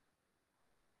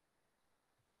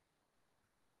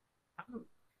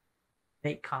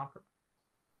 Make compromise.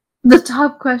 The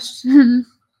top question.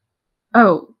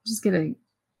 Oh, just kidding.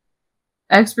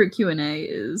 Expert Q&A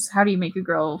is how do you make a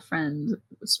girlfriend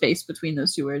space between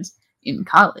those two words in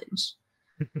college?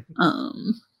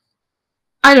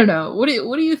 I don't know. What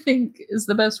do you think is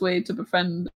the best way to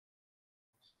befriend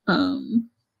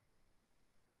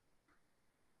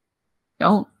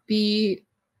don't be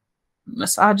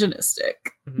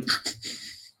misogynistic.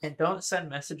 And don't send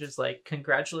messages like,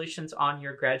 congratulations on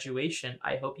your graduation.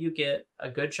 I hope you get a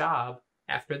good job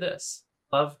after this.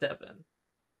 Love, Devin.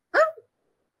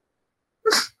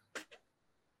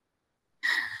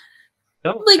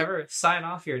 Don't Like- ever sign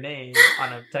off your name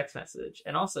on a text message.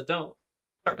 And also don't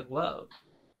start with love.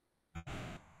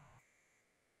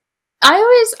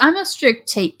 I'm a strict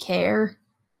take care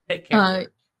Take care.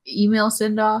 email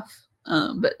send off.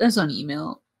 But that's on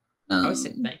email. I always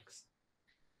say thanks.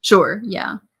 Sure,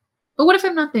 yeah. But what if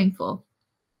I'm not thankful?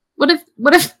 What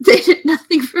if they did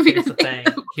nothing for me Here's to the thank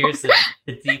thing. them Here's for?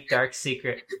 the deep dark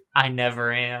secret. I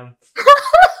never am.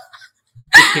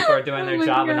 People are doing Oh their my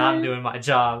job and I'm God. doing my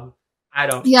job. I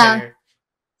don't Yeah. care.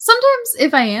 Sometimes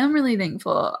if I am really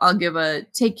thankful, I'll give a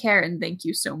take care and thank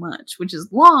you so much, which is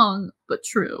long but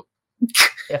true.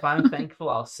 If I'm thankful,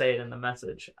 I'll say it in the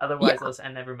message. Otherwise, Yeah. I'll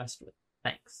end every message with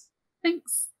thanks.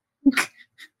 Thanks.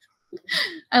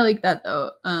 I like that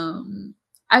though.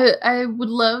 I would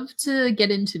love to get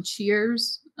into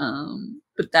cheers,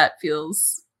 but that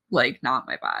feels like not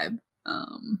my vibe.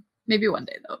 Maybe one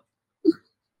day though.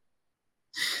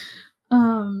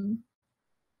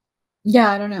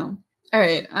 Yeah, I don't know. All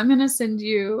right, I'm gonna send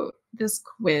you this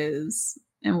quiz,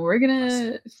 and we're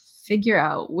gonna figure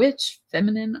out which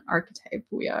feminine archetype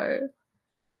we are.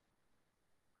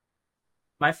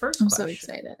 My first I'm so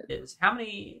question excited. is, how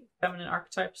many feminine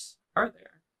archetypes are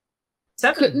there?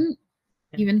 7. Couldn't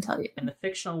even tell you. In the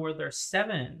fictional world, there are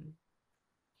 7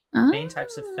 main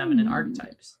types of feminine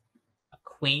archetypes. A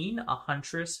queen, a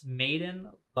huntress, maiden,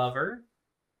 lover.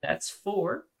 That's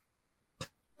 4.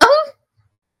 Oh.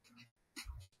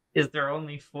 Is there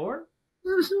only 4?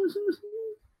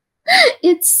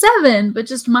 It's 7, but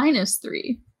just minus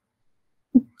 3.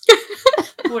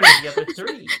 What are the other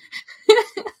 3?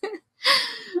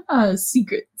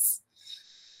 Secrets.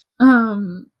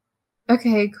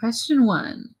 Okay, question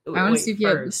 1. I want to see if you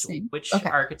have the same. Which Okay.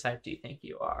 archetype do you think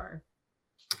you are?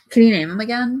 Can you name them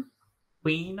again?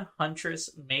 Queen, huntress,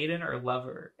 maiden, or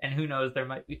lover? And who knows, there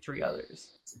might be 3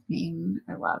 others. Maiden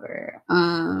or lover.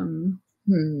 I'm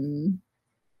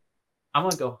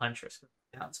gonna go huntress.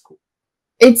 Sounds cool.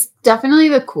 It's definitely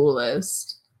the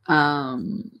coolest. I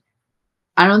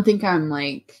don't think I'm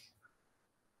like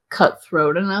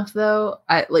cutthroat enough though.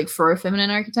 I like for a feminine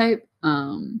archetype.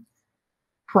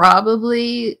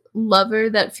 Probably lover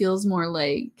that feels more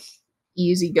like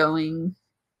easygoing,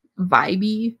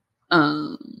 vibey,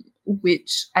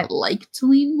 which I like to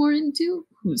lean more into.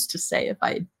 Who's to say if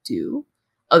I do?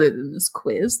 Other than this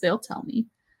quiz, they'll tell me.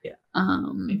 Yeah.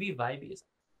 Um, Maybe vibey is.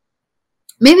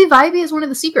 maybe vibey is one of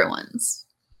the secret ones.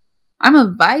 I'm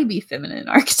a vibey feminine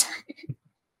archetype.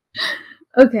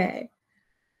 Okay.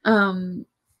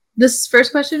 This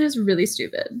first question is really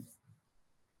stupid.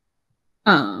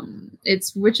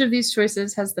 It's which of these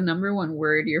choices has the number one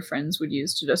word your friends would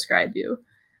use to describe you?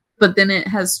 But then it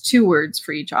has 2 words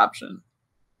for each option.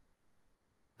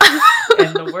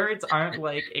 And the words aren't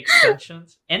like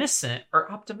extensions. Innocent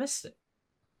or optimistic.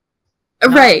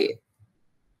 Right.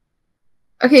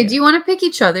 Okay, yeah. Do you want to pick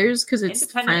each other's? Because it's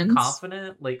independent friends? And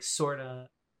confident, like sort of.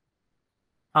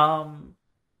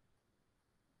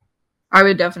 I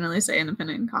would definitely say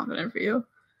independent and confident for you.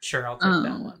 Sure, I'll take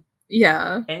that one.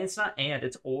 Yeah. And it's not and,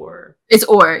 it's or. It's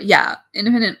or, yeah.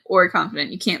 Independent or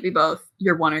confident. You can't be both.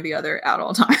 You're one or the other at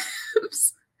all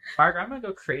times. Margaret, I'm going to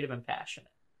go creative and passionate.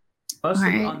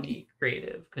 Mostly on the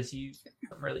creative, because you do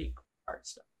some really hard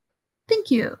stuff.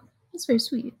 Thank you. That's very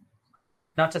sweet.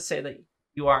 Not to say that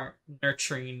you aren't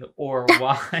nurturing or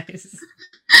wise.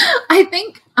 I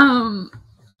think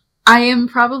I am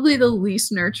probably the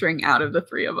least nurturing out of the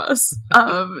 3 of us.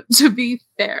 To be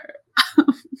fair.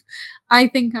 I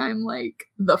think I'm like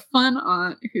the fun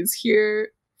aunt who's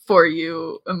here for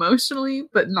you emotionally,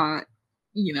 but not,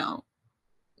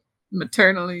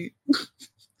 maternally.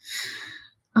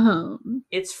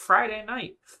 It's Friday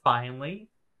night, finally.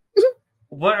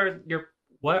 What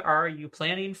are you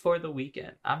planning for the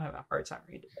weekend? I'm having a hard time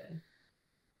reading today.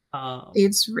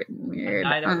 It's written weird. A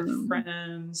night out with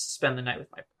friends, spend the night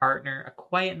with my partner, a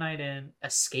quiet night in,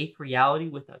 escape reality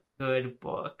with a good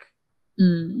book.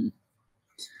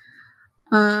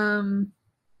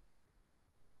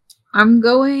 I'm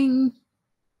going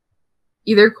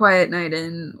either quiet night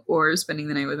in or spending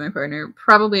the night with my partner.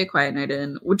 Probably a quiet night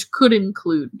in, which could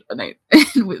include a night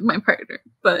in with my partner,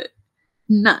 but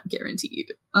not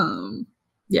guaranteed.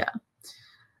 Yeah.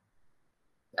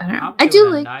 I don't know. I do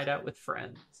like a night out with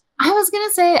friends. I was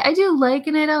gonna say I do like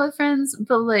a night out with friends,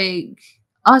 but like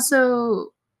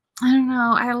also I don't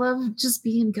know. I love just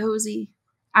being cozy.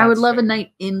 I would love a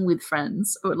night in with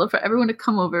friends. I would love for everyone to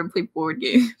come over and play board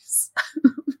games.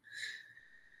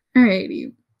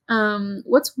 Alrighty.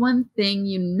 What's one thing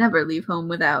you never leave home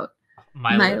without?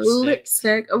 My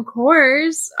lipstick. Of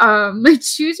course. My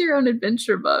choose your own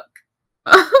adventure book.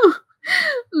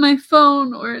 My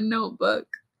phone or a notebook.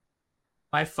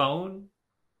 My phone?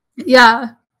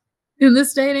 Yeah. In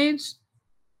this day and age.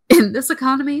 In this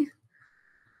economy.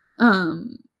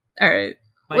 Alright.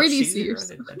 Where do you see your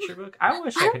adventure book? I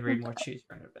wish I could read more Choose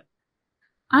Your Own Adventure.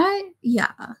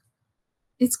 Yeah.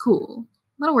 It's cool.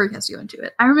 A lot of work has to go into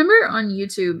it. I remember on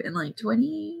YouTube in like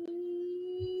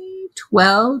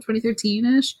 2012,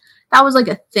 2013-ish, that was like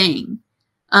a thing.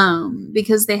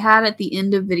 Because they had at the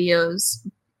end of videos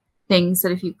things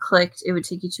that if you clicked, it would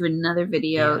take you to another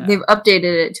video. Yeah. They've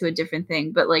updated it to a different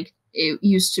thing, but like it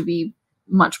used to be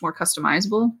much more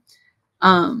customizable.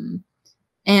 And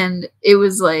it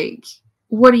was like,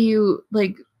 what do you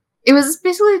like? It was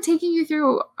basically taking you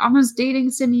through almost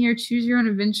dating Sydney or choose your own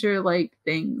adventure like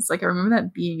things. Like I remember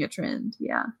that being a trend.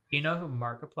 Yeah. You know who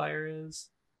Markiplier is?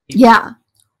 Yeah.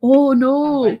 Oh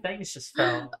no. My things just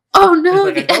fell. Oh no,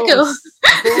 like the echo.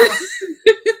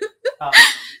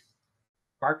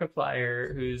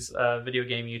 Markiplier, who's a video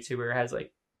game YouTuber, has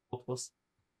like multiple.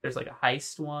 There's like a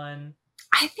heist one.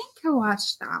 I think I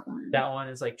watched that one. That one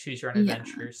is like choose your own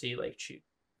adventure. So you like choose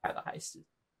how the heist is.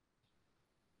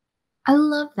 I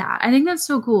love that. I think that's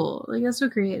so cool. Like that's so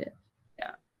creative.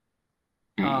 Yeah.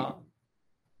 Right.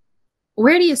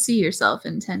 Where do you see yourself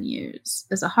in 10 years?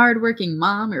 As a hardworking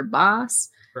mom or boss?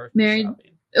 Married?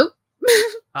 Shopping.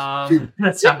 Oh.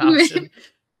 That's not an option.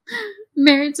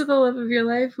 Married to the love of your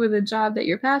life with a job that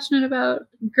you're passionate about,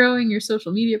 growing your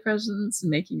social media presence,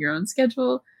 and making your own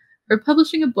schedule, or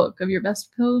publishing a book of your best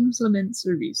poems, laments,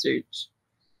 or research.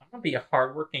 I'm gonna be a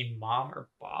hardworking mom or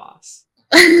boss.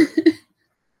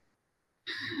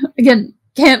 Again,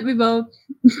 can't be both.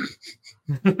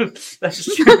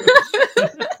 That's true.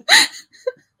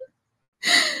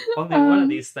 Only one of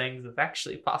these things is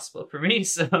actually possible for me,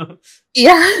 so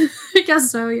yeah, I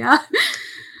guess so. Yeah.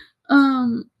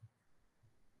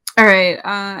 All right.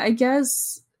 I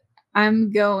guess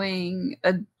I'm going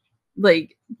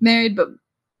like married, but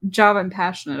job I'm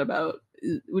passionate about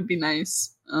would be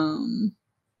nice.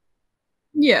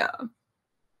 Yeah.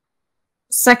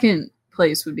 Second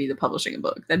place would be the publishing a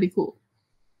book. That'd be cool.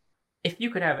 If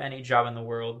you could have any job in the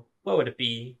world, what would it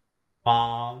be?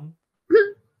 Mom,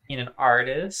 being an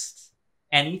artist,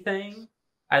 anything,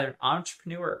 either an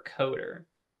entrepreneur or coder.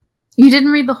 You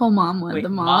didn't read the whole mom one. The Wait,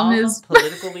 mom mom, is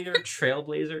political leader,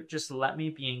 trailblazer. Just let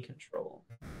me be in control.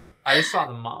 I just saw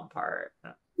the mom part.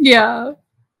 yeah.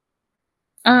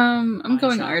 I'm My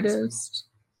going job is artist.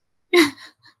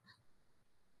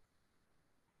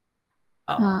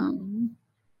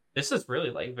 This is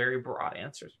really like very broad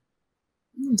answers.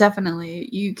 Definitely.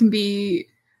 You can be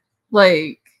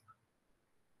like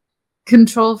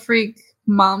control freak,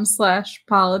 mom /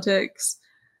 politics,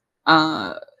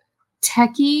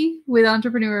 techie with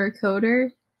entrepreneur or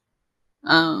coder,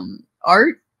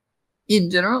 art in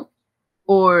general,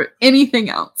 or anything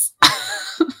else.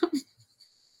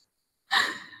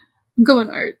 I'm going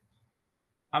art.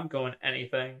 I'm going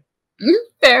anything.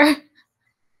 Fair.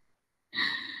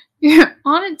 You're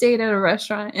on a date at a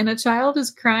restaurant and a child is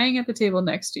crying at the table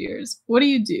next to yours. What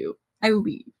do? I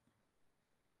leave.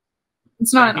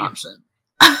 It's not an option.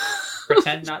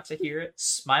 Pretend not to hear it.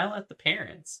 Smile at the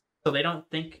parents so they don't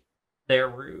think they're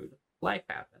rude. Life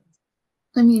happens.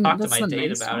 I mean, talk to my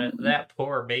date about it. That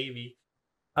poor baby.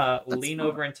 Lean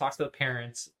over and talk to the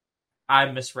parents. I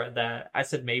misread that. I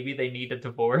said maybe they need a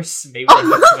divorce. Maybe they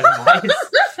need some advice.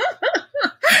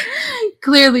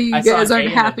 Clearly, you guys aren't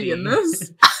happy in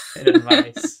this. And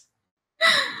advice.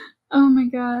 Oh my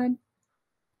god.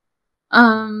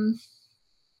 I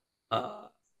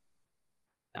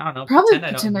don't know. Probably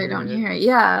pretend I don't hear it.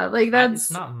 Yeah, like that's.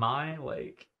 It's not mine.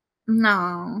 Like.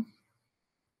 No.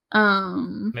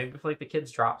 Maybe if like the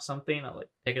kids drop something, I'll like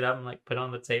pick it up and like put it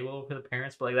on the table for the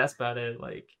parents. But like that's about it.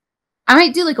 Like. I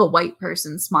might do like a white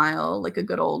person smile, like a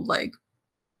good old like.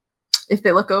 If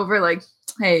they look over, like,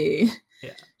 hey.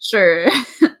 Yeah. Sure.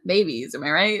 Babies, am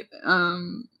I right?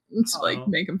 To like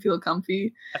make them feel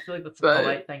comfy. I feel like that's a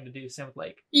polite thing to do. Same with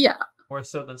like. Yeah. More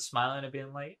so than smiling and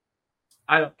being like,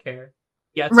 I don't care.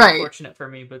 Yeah, it's right. unfortunate for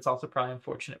me, but it's also probably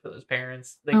unfortunate for those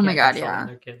parents. They oh can't my god, control yeah. when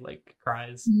their kid like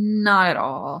cries. Not at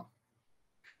all.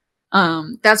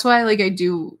 That's why like I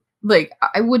do like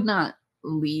I would not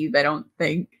leave, I don't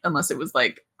think, unless it was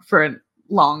like for a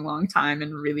long time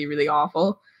and really, really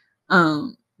awful.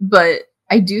 But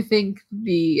I do think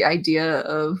the idea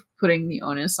of putting the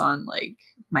onus on like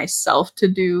myself to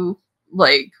do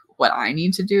like what I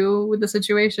need to do with the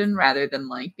situation rather than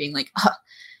like being like,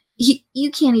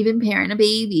 you can't even parent a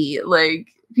baby. Like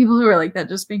people who are like that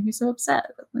just make me so upset.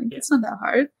 Like it's not that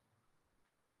hard.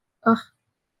 Ugh.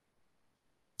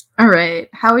 All right.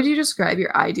 How would you describe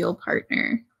your ideal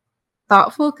partner?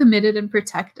 Thoughtful, committed, and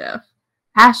protective.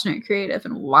 Passionate, creative,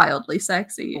 and wildly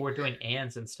sexy. But we're doing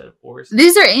ands instead of ors.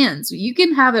 These are ands. You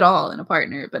can have it all in a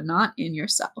partner, but not in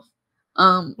yourself.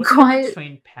 What's the difference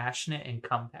between passionate and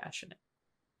compassionate?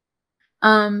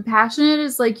 Passionate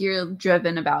is like you're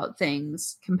driven about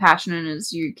things. Compassionate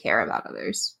is you care about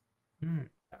others. Yeah.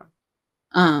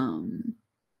 And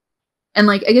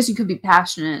like I guess you could be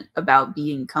passionate about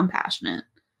being compassionate,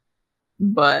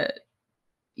 but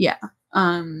yeah.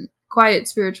 Quiet,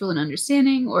 spiritual, and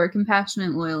understanding, or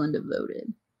compassionate, loyal, and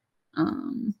devoted. I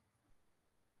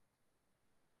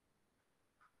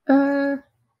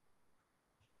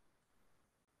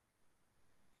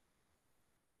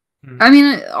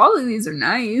mean, all of these are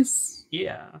nice.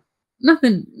 Yeah.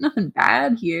 Nothing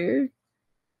bad here.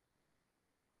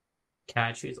 Can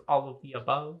I choose all of the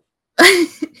above?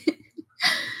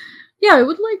 Yeah, I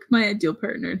would like my ideal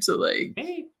partner to like.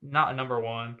 Maybe not number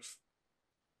one.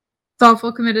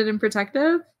 Thoughtful, committed, and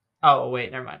protective? Oh,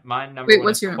 wait, never mind. My number one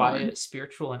is quiet,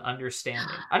 spiritual, and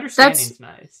understanding. Understanding's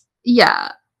nice.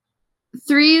 Yeah.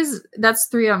 That's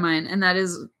 3 on mine, and that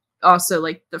is also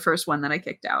like the first one that I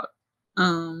kicked out.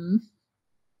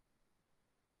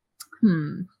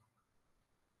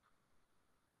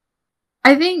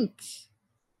 I think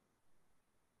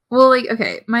well, like,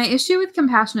 okay, my issue with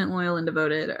compassionate, loyal, and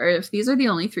devoted are if these are the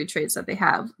only 3 traits that they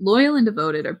have, loyal and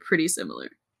devoted are pretty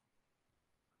similar.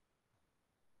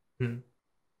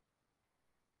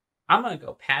 I'm gonna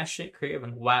go passionate, creative,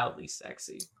 and wildly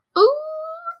sexy. Ooh,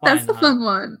 that's the fun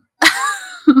one.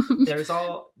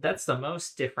 That's the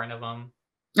most different of them.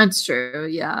 That's true,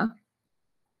 yeah.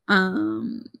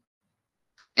 I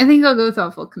think I'll go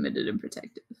thoughtful, committed, and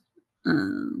protective.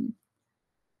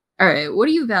 All right, what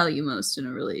do you value most in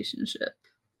a relationship?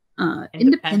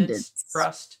 Independence,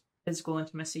 trust, physical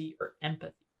intimacy, or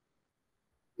empathy?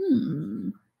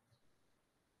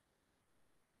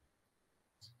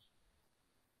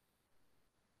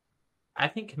 I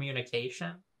think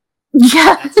communication.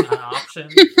 Yeah. That's not an option.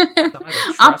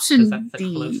 Option that's D.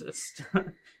 the closest.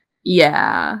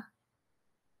 Yeah.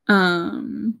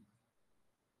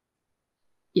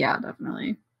 Yeah,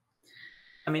 definitely.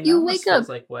 I mean, that You almost wake up. feels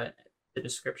like what the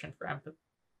description for empathy,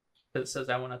 because it says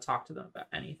I want to talk to them about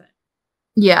anything,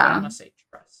 but I'm Yeah. gonna say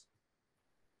trust.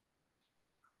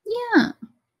 Yeah,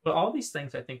 But all these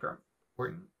things I think are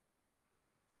important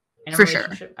in a for sure.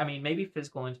 relationship. I mean, maybe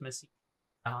physical intimacy,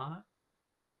 not.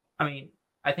 I mean,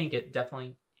 I think it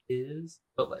definitely is,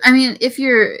 but like, I mean, if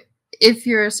you're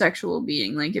a sexual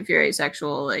being, like if you're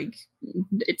asexual, like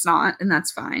it's not, and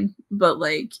that's fine. But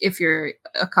like if you're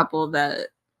a couple that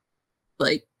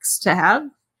likes to have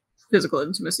physical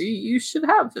intimacy, you should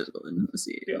have physical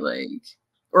intimacy, yeah, like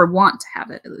or want to have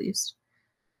it at least.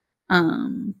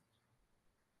 Um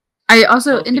I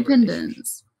also healthy relationship.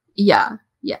 independence. Yeah,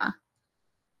 yeah.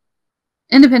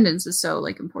 Independence is so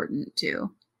like important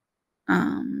too.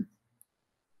 Um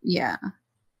yeah.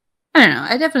 I don't know.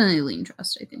 I definitely lean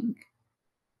trust, I think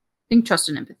trust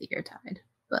and empathy are tied.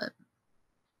 But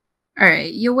all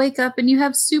right, you wake up and you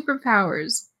have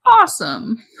superpowers.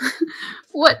 Awesome.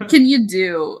 What can you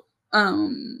do?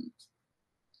 Um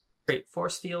Great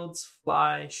force fields,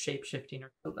 fly, shape shifting,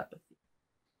 or telepathy.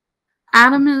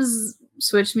 Adam has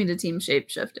switched me to team shape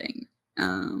shifting.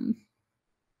 Um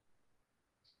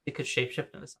It could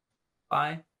shapeshift into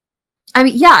fly. I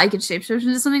mean, yeah, I could shapeshift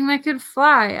into something that could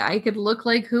fly. I could look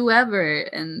like whoever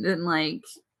and then like,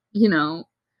 you know,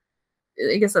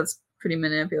 I guess that's pretty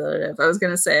manipulative. I was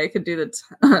gonna say I could do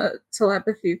the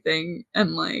telepathy thing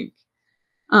and like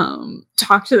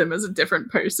talk to them as a different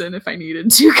person if I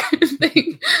needed to, kind of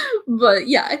thing. But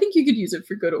yeah, I think you could use it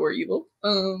for good or evil.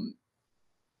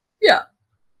 Yeah.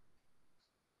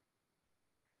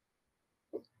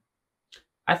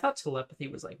 I thought telepathy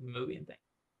was like moving things.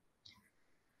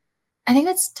 I think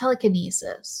that's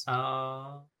telekinesis.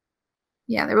 Uh,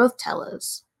 Yeah, they're both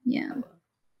teles. Yeah.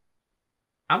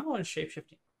 I'm going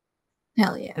shapeshifting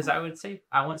Hell yeah. because I would say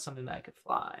I want something that could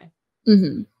fly.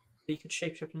 Mm-hmm. You could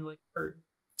shapeshift into like a bird.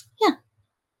 Yeah.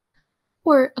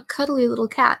 Or a cuddly little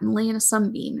cat and lay in a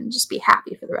sunbeam and just be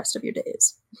happy for the rest of your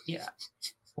days. Yeah,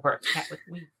 or a cat with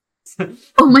wings.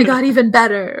 Oh my god, even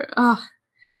better. Oh.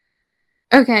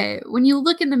 Okay, when you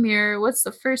look in the mirror, what's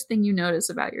the first thing you notice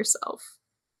about yourself?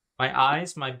 My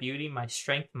eyes, my beauty, my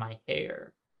strength, my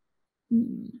hair.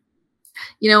 Hmm.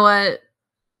 You know what?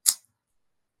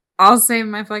 I'll save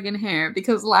my fucking hair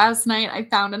because last night I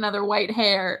found another white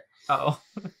hair. Oh,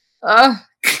 Ugh.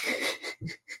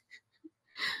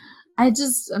 I'm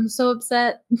so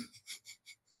upset. I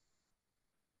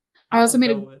I'm also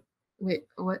gonna made go a, with. wait,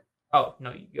 what? Oh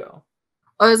no, you go.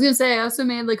 I was gonna say, I also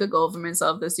made like a goal for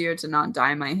myself this year to not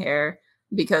dye my hair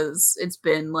because it's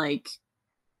been like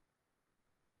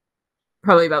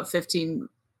probably about 15,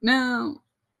 no,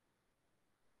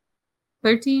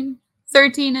 13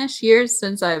 ish years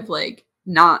since I've like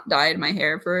not dyed my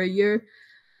hair for a year.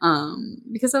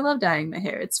 Because I love dyeing my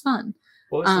hair. It's fun.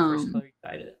 What was the first Um, color you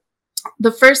dyed it?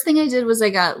 the first thing I did was I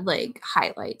got like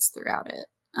highlights throughout it,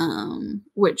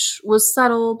 which was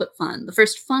subtle but fun. The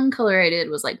first fun color I did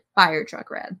was like fire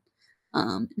truck red.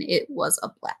 And it was a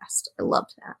blast. I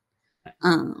loved that.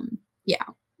 Nice. Yeah,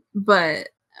 but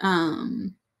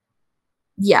um,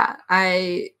 yeah,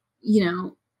 I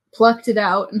plucked it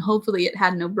out and hopefully it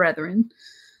had no brethren.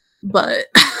 But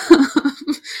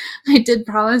I did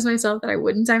promise myself that I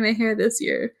wouldn't dye my hair this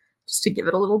year just to give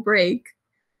it a little break.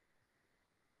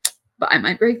 But I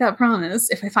might break that promise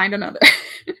if I find another.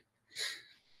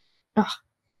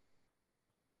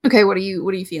 Okay, what are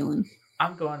you feeling?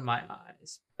 I'm going my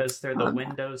eyes because they're the Yeah.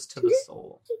 windows to the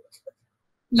soul.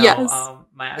 No, Yes.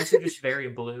 my eyes are just very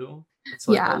blue. It's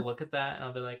like Yeah. I'll look at that and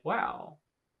I'll be like, wow,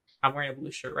 I'm wearing a blue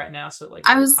shirt right now, so it like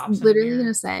I really was pops in the literally mirror.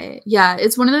 gonna say, yeah,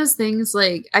 it's one of those things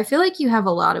like I feel like you have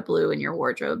a lot of blue in your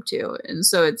wardrobe too. And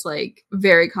so it's like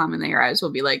very common that your eyes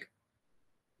will be like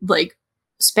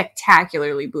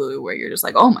spectacularly blue where you're just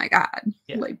like, oh my God.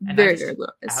 Yeah, Like and I very, just very blue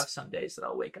have eyes. some days that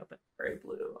I'll wake up and very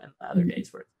blue, and the other Mhm.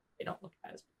 days where they don't look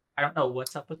as. I don't know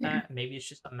what's up with Yeah. that. Maybe it's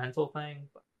just a mental thing.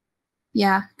 But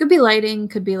Yeah. Could be lighting,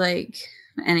 could be like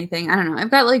anything. I don't know. I've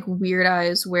got like weird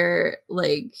eyes where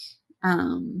like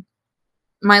um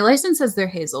my license says they're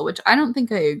hazel, which I don't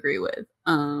think I agree with.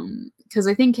 Because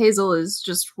I think hazel is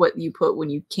just what you put when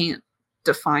you can't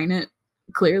define it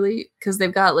clearly. Because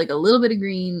they've got like a little bit of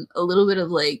green, a little bit of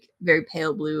like very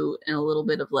pale blue, and a little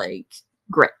bit of like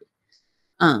gray.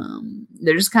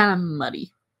 They're just kind of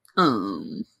muddy.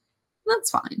 Um, that's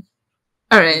fine.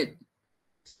 All right,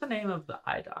 what's the name of the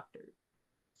eye doctor?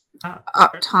 Starts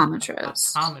with an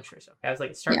optometrist. optometrist. Okay, I was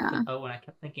like, it starts with Yeah, an O, and I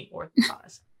kept thinking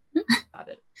orthodontist. Got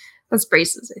it. that's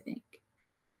braces, I think.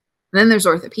 Then there's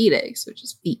orthopedics, which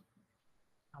is feet.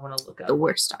 I want to look The up like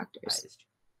worst doctors. eyes.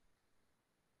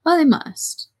 Well, they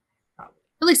must. Probably.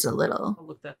 At least a little. I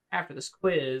looked up after this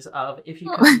quiz of if you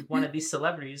could Oh. be one of these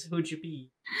celebrities, who'd you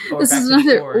be? Or This back is to the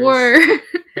another fours. or.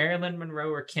 Marilyn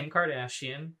Monroe or Kim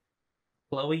Kardashian,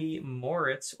 Chloe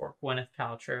Moritz or Gwyneth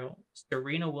Paltrow,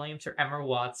 Serena Williams or Emma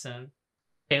Watson,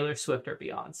 Taylor Swift or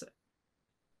Beyonce.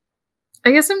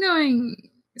 I guess I'm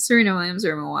going Serena Williams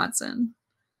or Emma Watson.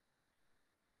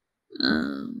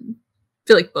 I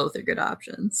feel like both are good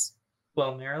options.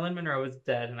 Well, Marilyn Monroe is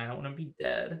dead, and I don't want to be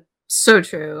dead. So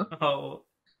true. Oh,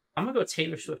 I'm gonna go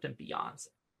Taylor Swift and Beyonce.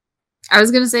 I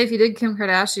was gonna say if you did Kim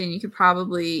Kardashian, you could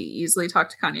probably easily talk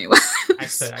to Kanye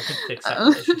West. I could fix that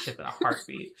relationship in a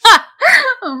heartbeat.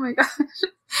 Oh my gosh.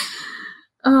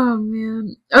 Oh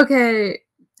man. Okay,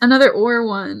 another or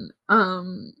one.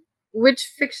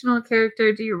 Which fictional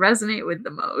character do you resonate with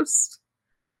the most?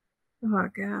 Oh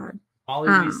god. Molly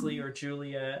Weasley or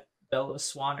Juliet, Bella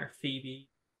Swan or Phoebe,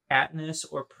 Katniss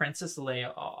or Princess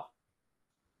Leia.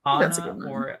 Anna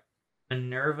or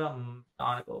Minerva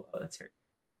McGonagall. Oh, that's her.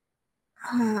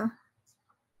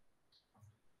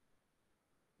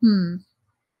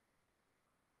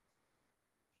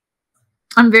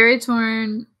 I'm very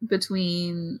torn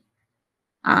between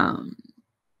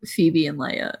Phoebe and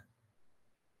Leia.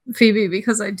 Phoebe,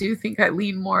 because I do think I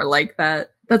lean more like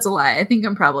that. That's a lie. I think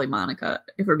I'm probably Monica,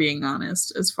 if we're being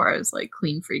honest, as far as like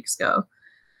clean freaks go.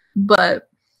 But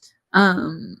I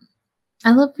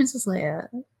love Princess Leia.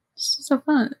 She's so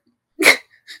fun.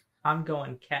 I'm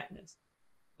going Katniss.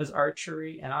 It was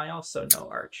archery, and I also know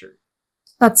archery.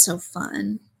 That's so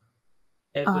fun.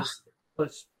 It was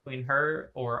between her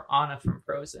or Anna from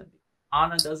Frozen.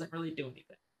 Anna doesn't really do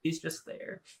anything. She's just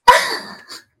there.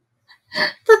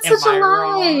 That's such a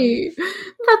lie.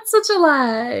 That's such a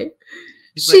lie.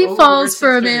 She falls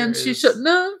for a man she shouldn't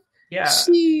have. Yeah.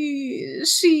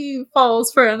 She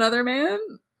falls for another man.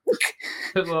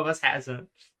 Who of us hasn't?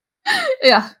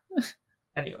 Yeah.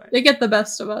 Anyway. They get the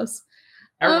best of us.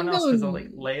 Everyone else is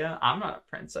like Leia. I'm not a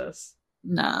princess.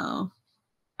 No.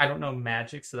 I don't know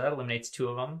magic, so that eliminates two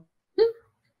of them.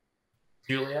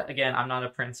 Julia, again, I'm not a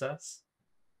princess.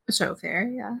 So fair,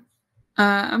 yeah.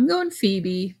 I'm going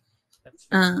Phoebe. That's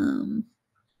fair.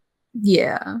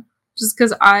 Yeah. Just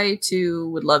because I too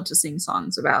would love to sing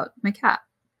songs about my cat.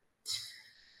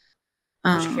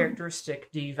 Which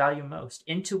characteristic do you value most?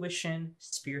 Intuition,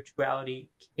 spirituality,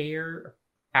 care, or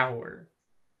power?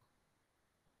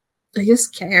 I guess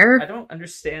care. I don't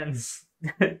understand.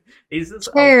 Is this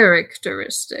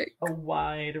characteristic? A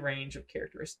wide range of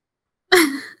characteristics.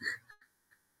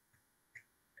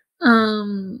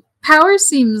 Power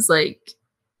seems like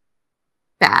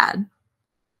bad.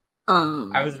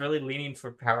 I was really leaning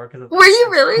for power because were you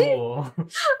really? Cool.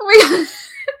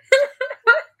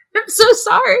 I'm so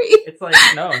sorry. It's like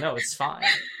no, it's fine.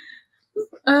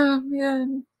 Oh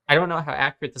man. I don't know how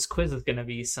accurate this quiz is going to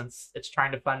be since it's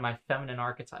trying to find my feminine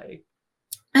archetype.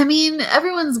 I mean,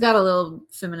 everyone's got a little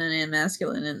feminine and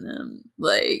masculine in them.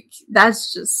 Like,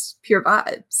 that's just pure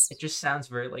vibes. It just sounds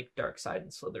very like Darkseid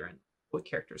and Slytherin. What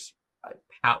characters?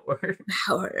 Power.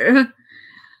 Power.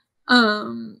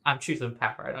 I'm choosing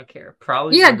power. I don't care.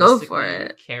 Probably. Yeah, go for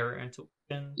it. Care and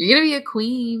intuition. You're gonna be a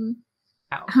queen.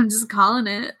 Power. I'm just calling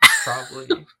it.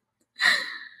 Probably.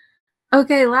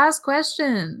 Okay, last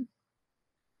question.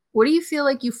 What do you feel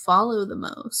like you follow the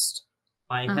most?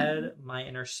 My head, my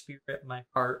inner spirit, my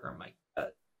heart, or my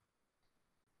gut?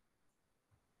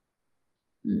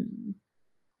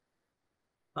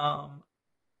 I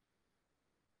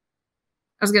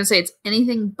was gonna say it's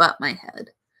anything but my head.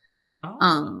 I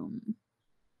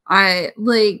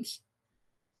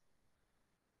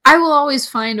will always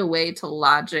find a way to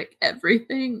logic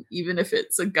everything, even if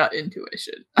it's a gut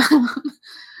intuition.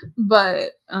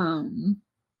 But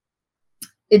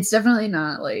it's definitely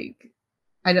not like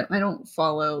I don't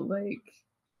follow like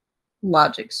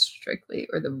logic strictly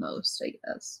or the most, I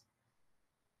guess.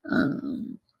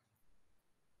 I'm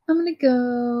gonna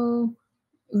go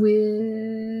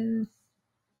with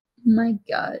my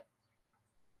gut.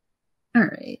 All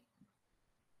right.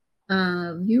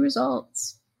 View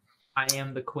results. I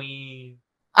am the queen.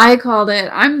 I called it.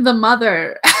 I'm the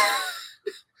mother.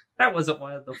 That wasn't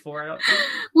one of the four. I don't think.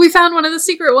 We found one of the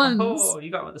secret ones. Oh,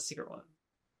 you got one of the secret ones.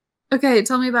 Okay,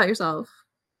 tell me about yourself.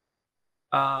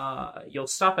 You'll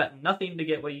stop at nothing to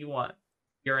get what you want.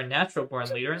 You're a natural born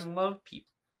leader and love people.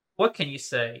 What can you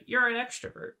say? You're an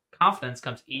extrovert. Confidence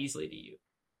comes easily to you.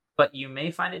 But you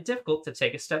may find it difficult to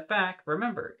take a step back.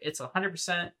 Remember, it's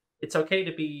 100%. It's okay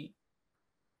to be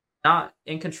not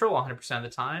in control 100% of the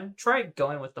time. Try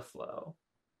going with the flow.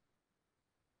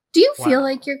 Do you feel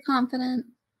like you're confident?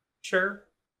 Sure.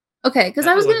 Okay, because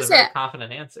I was going to say a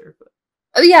confident answer. But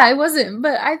Oh, yeah, I wasn't,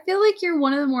 but I feel like you're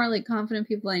one of the more like confident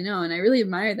people I know, and I really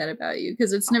admire that about you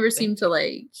because it's Oh, never seemed thank to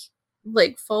you.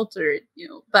 like falter, you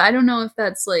know. But I don't know if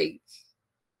that's like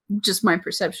just my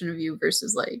perception of you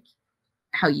versus like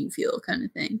how you feel kind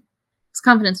of thing. Because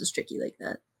confidence is tricky like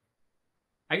that.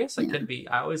 I guess I Yeah. could be.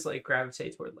 I always like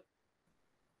gravitate toward like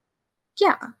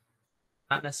Yeah.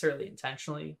 not necessarily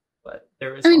intentionally, but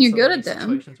there I is mean, you're also good like at them.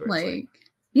 situations where it's like Like,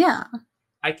 yeah.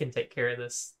 I can take care of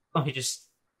this. Let me just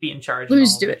be in charge Let and me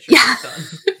just I'll do make it. sure it Yeah.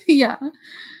 gets done. Yeah.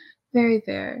 Very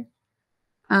fair.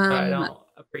 But I Um, don't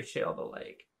appreciate all the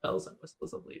like bells and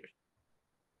whistles of leadership.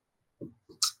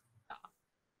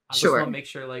 I just want to sure. make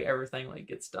sure like everything like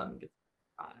gets done, gets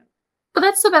done. But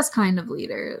that's the best kind of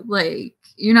leader. Like,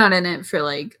 you're not in it for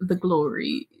like the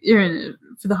glory. You're in it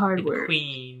for the Be hard the work.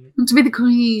 queen. To be the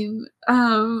queen.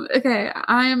 Okay,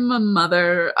 I'm a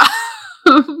mother.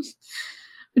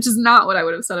 Which is not what I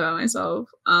would have said about myself.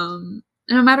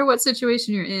 No matter what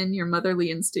situation you're in, your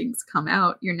motherly instincts come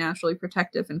out. You're naturally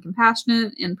protective and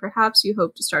compassionate, and perhaps you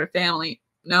hope to start a family.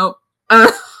 Nope. Uh,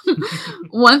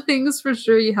 one thing's for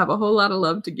sure, you have a whole lot of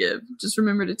love to give. Just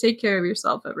remember to take care of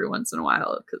yourself every once in a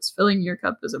while, because filling your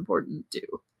cup is important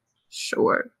too.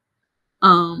 Sure.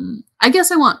 I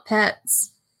guess I want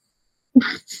pets.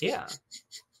 Yeah,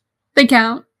 They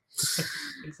count.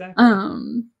 exactly.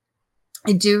 Um,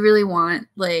 I do really want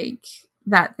like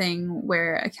that thing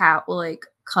where a cat will like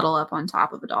cuddle up on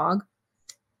top of a dog.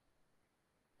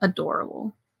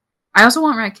 Adorable. I also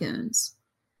want raccoons.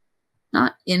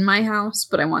 Not in my house,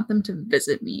 but I want them to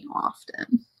visit me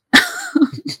often.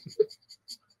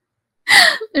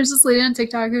 There's this lady on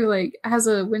TikTok who like has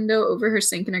a window over her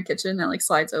sink in her kitchen that like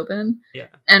slides open, Yeah.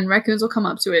 and raccoons will come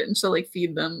up to it and she'll like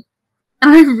feed them.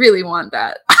 And I really want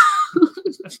that.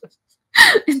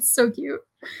 It's so cute.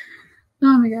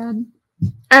 Oh my god.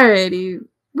 Alrighty.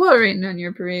 What rating on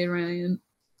your parade, Ryan?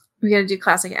 We got to do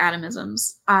classic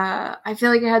atomisms. I feel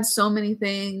like I had so many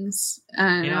things, You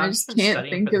and know, I I've just just been can't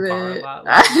studying think for the of bar a it. lot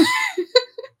lately.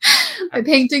 My I've,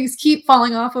 paintings keep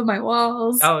falling off of my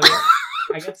walls. oh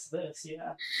yeah, I guess this.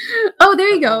 Yeah, Oh, there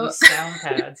you got all go. these sound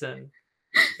pads, and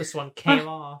this one came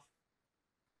off.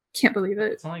 Can't believe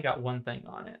it. It's only got one thing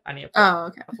on it. I need to put Oh, a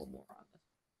okay. couple more on it.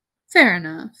 Fair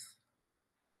enough.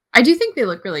 I do think they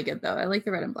look really good, though. I like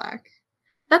the red and black.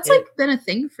 That's It like been a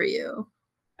thing for you.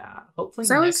 hopefully Because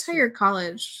that was how next. your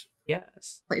college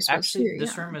Yes, place was actually, too.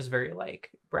 this Yeah. room is very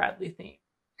like Bradley themed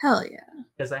Hell yeah.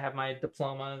 because I have my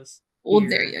diplomas Well,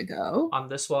 there here. you go. On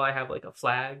this wall, I have like a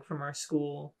flag from our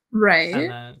school, and Right.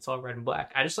 then it's all red and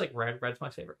black. I just like red. Red's my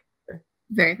favorite color,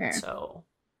 Very fair. so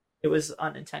it was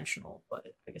unintentional, but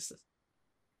I guess this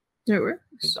It came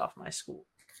works. off my school.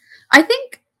 I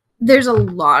think there's a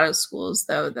lot of schools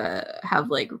though that have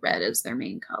like red as their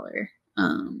main color.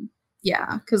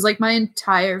 Yeah, because like my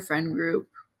entire friend group,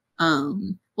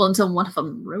 well, until one of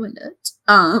them ruined it.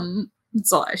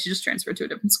 It's a lie. She just transferred to a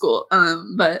different school.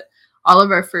 But all of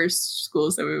our first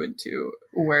schools that we went to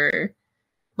were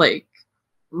like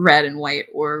red and white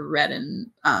or red and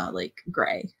like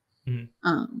gray.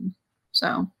 Mm-hmm.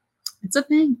 So it's a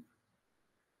thing.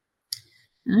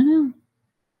 I don't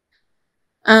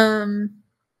know.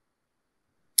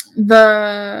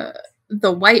 The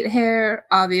white hair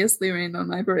obviously rained on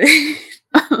my parade.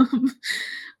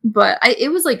 But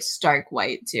it was like stark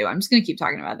white too. I'm just gonna keep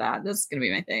talking about that. That's gonna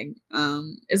be my thing.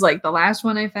 Is like the last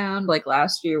one I found like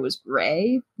last year was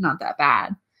gray, not that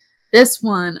bad. This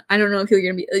one, I don't know if you're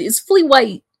gonna be. It's fully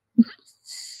white.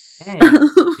 Hey,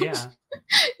 yeah.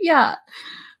 Yeah.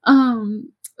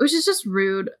 Which is just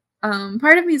rude.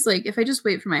 Part of me is like, if I just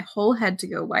wait for my whole head to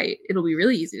go white, it'll be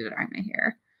really easy to dye my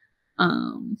hair.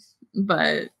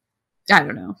 But I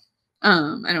don't know.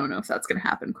 I don't know if that's gonna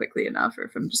happen quickly enough, or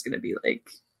if I'm just gonna be like,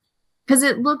 because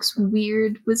it looks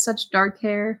weird with such dark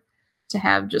hair to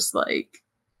have just like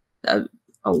a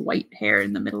white hair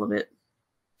in the middle of it.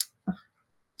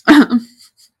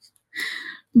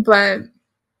 But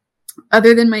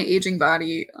other than my aging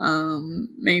body,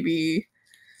 maybe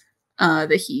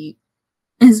the heat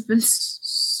has been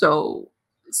so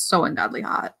ungodly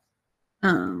hot.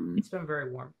 It's been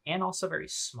very warm and also very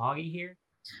smoggy here.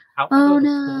 I want to go Oh to the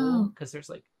pool no. because there's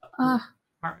like a Uh, pool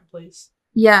apartment place,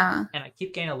 yeah. and I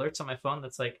keep getting alerts on my phone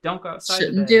that's like, "Don't go outside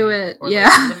Shouldn't do today," it. or like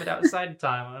Yeah. limit outside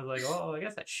time. I was like, "Oh, I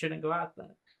guess I shouldn't go out then."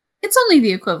 It's only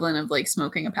the equivalent of like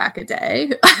smoking a pack a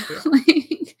day. Yeah.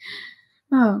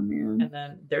 Like, oh And man.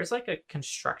 then there's like a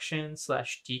construction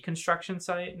slash deconstruction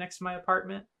site next to my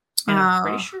apartment, and I'm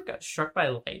pretty Oh. sure it got struck by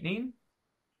lightning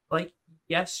like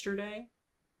yesterday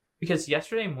because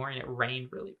yesterday morning it rained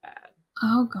really bad,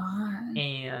 Oh god.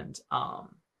 and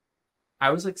I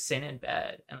was like sitting in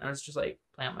bed and I was just like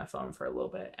play on my phone for a little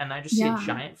bit, and I just see a Yeah.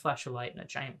 giant flash of light and a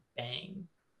giant bang.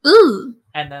 Ooh.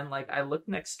 And then like I looked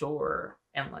next door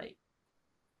and like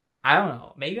I don't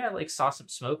know, maybe I like saw some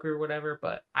smoke or whatever,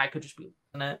 but I could just be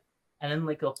looking at it. And then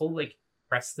like the whole like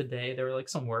rest of the day there were like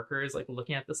some workers like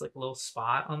looking at this like little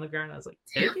spot on the ground. I was like,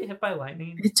 did it get hit by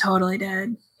lightning? It totally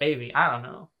did. Maybe, I don't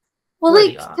know. Well, What are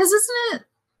like, the odds? because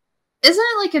isn't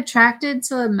it like attracted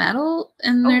to metal?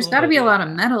 And A there's little got to bit, be a lot of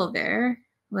yeah. metal there.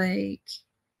 Like,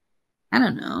 I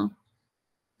don't know.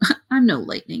 I'm no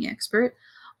lightning expert.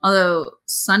 Although,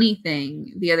 sunny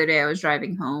thing, the other day I was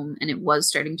driving home and it was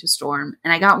starting to storm,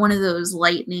 and I got one of those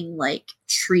lightning like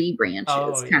tree Oh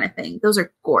branches kind yeah. of thing. Those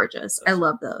are gorgeous. I Those are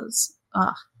love those.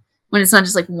 Ugh. When it's not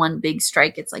just like one big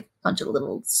strike, it's like a bunch of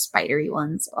little spidery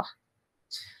ones. Ugh.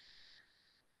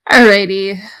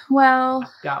 Alrighty. Well,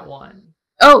 I've got one.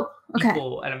 oh, okay.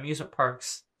 People at amusement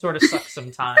parks sort of suck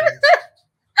sometimes.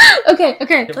 Okay,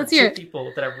 There were let's hear two it.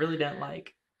 people that I really didn't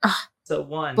like. Ugh, So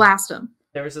one, blast them.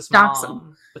 there was this Dox them.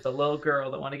 mom with a little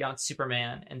girl that wanted to get on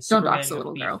Superman, and Don't dox Superman the would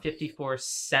little be girl. 54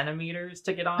 centimeters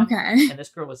to get on. Okay. And this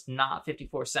girl was not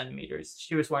 54 centimeters.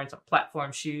 She was wearing some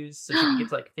platform shoes, so she could get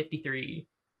to like 53.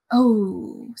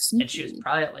 Oh, And she was sneaky.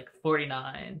 probably at like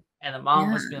 49. And the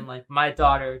mom was Yeah. being like, my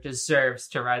daughter deserves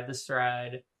to ride this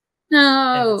ride.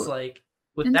 And it's No. like,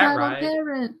 with that Entitled ride,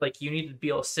 parent. like you need to be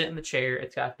able to sit in the chair.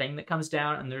 It's got a thing that comes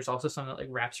down, and there's also something that like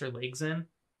wraps your legs in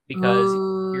because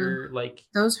Ooh, you're like,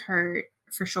 those hurt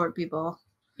for short people.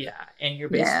 yeah, and you're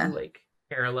Yeah. basically like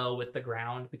parallel with the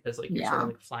ground because like you're sort Yeah. of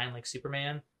like flying like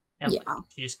Superman. And like, Yeah.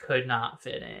 she just could not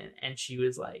fit in. And she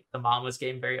was like, the mom was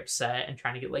getting very upset and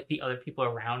trying to get like the other people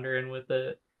around her in with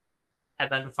it. And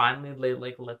then finally they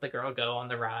like let the girl go on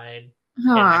the ride.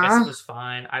 And I guess it Aw. was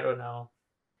fine. I don't know.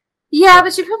 Yeah,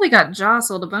 but she probably got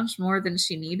jostled a bunch more than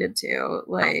she needed to.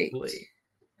 Like, Probably.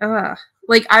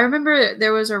 like I remember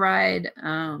there was a ride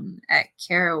at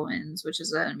Carowinds, which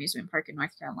is an amusement park in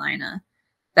North Carolina,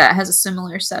 that has a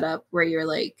similar setup where you're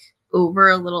like over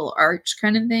a little arch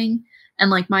kind of thing, and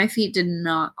like my feet did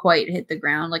not quite hit the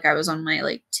ground. Like I was on my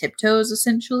like tiptoes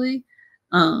essentially,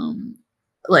 um,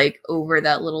 like over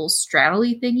that little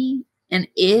straddly thingy, and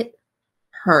it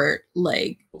hurt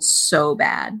like so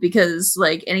bad because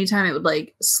like anytime it would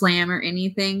like slam or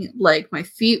anything, like my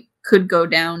feet could go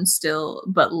down still,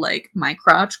 but like my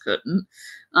crotch couldn't.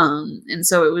 And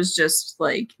so it was just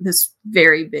like this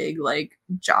very big like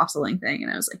jostling thing,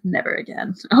 and I was like, never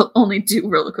again. I'll only do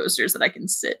roller coasters that I can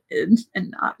sit in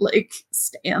and not like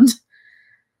stand.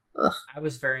 Ugh. I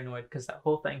was very annoyed because that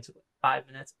whole thing took like 5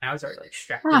 minutes, and I was already like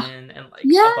strapped Ah, in and like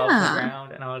above the yeah.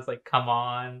 ground, and I was like, come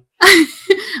on,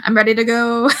 I'm ready to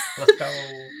go. let's go.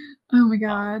 Oh my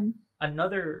god.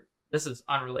 Another, this is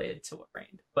unrelated to what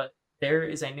rained, but there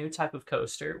is a new type of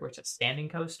coaster where it's a standing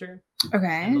coaster, and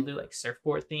Okay. they'll do like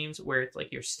surfboard themes where it's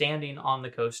like you're standing on the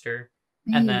coaster,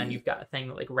 and then Hey, you've got a thing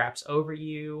that like wraps over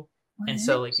you, and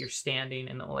so like you're standing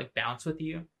and it'll like bounce with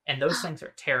you, and those things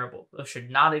are terrible. Those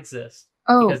should not exist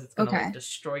oh, because it's gonna okay. like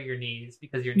destroy your knees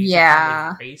because your knees are trying Yeah, to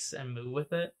like race and move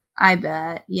with it, I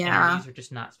bet. and your Yeah. knees are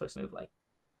just not supposed to move like.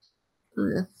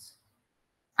 Ugh.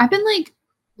 I've been like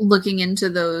looking into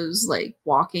those like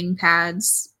walking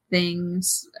pads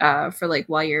things for like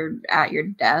while you're at your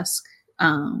desk.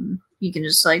 You can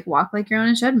just like walk like you're on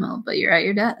a treadmill, but you're at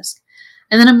your desk.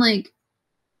 And then I'm like,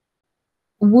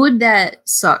 would that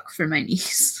suck for my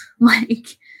knees? Like,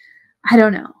 I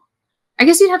don't know. I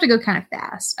guess you'd have to go kind of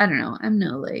fast. I don't know. I'm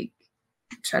no like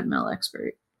treadmill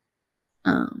expert.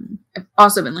 I've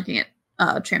also been looking at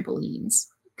trampolines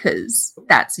because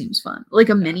that seems fun. Like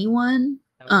a mini one.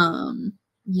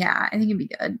 Yeah, I think it'd be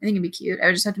good. I think it'd be cute. I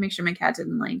would just have to make sure my cat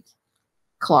didn't like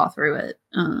claw through it.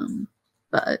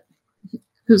 But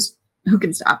who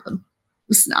can stop him?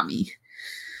 It's not me.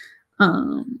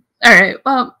 All right.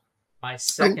 Well, My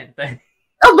second thing.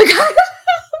 oh my god.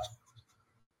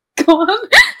 Go on.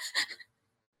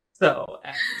 So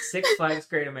at Six Flags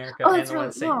Great America Oh, and that's the one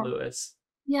right. in St. Yeah. Louis,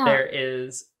 Yeah. there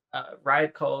is a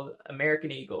ride called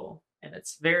American Eagle, and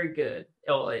it's very good.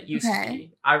 Well, it used to Okay.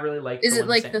 be. I really like. Is the it one in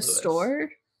like St. the Louis. store?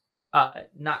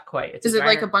 Not quite. It's Is it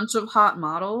like a giant- bunch of hot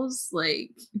models?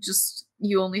 Like just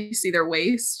you only see their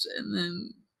waist and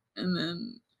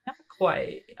then Not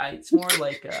quite. It's more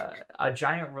like a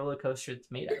giant roller coaster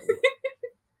that's made out of wood.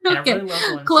 And I okay. really love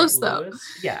the one in Close St. though. Louis.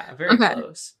 Yeah, very Okay.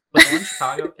 close. But the one in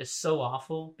Chicago is so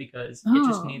awful because it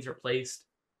just Oh. needs replaced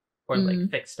or like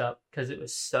fixed up because it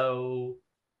was such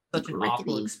an awful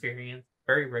Rickety. experience,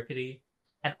 very rickety.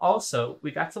 And also,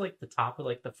 we got to like the top of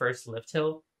like the first lift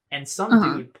hill, and some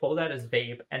dude pulled out his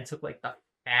vape and took like the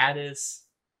fattest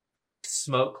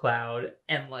smoke cloud,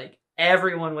 and like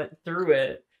everyone went through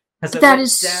it. Because it That went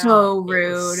is down. so It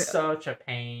rude. was such a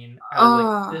pain. I was like,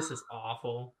 Oh, this is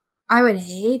awful. I would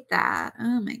hate that.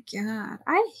 Oh my god.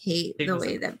 I hate It the was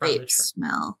way like that from the vapes train.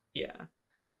 smell. Yeah.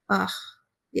 Ugh.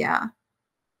 Yeah.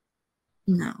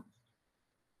 No.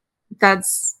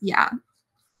 That's yeah.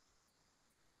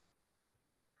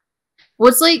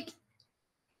 What's like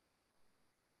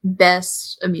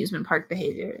best amusement park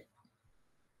behavior?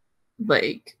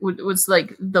 Like what's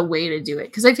like the way to do it?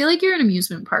 Because I feel like you're an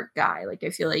amusement park guy. Like I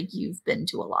feel like you've been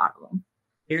to a lot of them.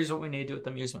 Here's what we need to do with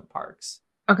amusement parks.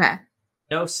 Okay.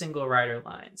 No single rider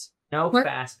lines. No What?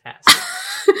 fast passes.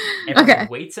 Everyone Okay.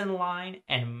 waits in line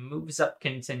and moves up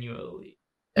continually.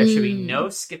 There should be no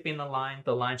Mm, skipping the line.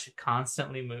 The line should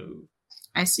constantly move.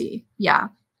 I see. Yeah.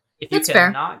 If you That's fair.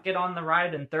 cannot get on the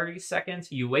ride in 30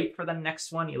 seconds, you wait for the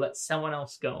next one, you let someone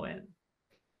else go in.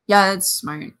 Yeah, that's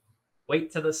smart.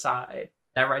 Wait to the side.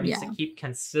 That ride needs to Yeah. keep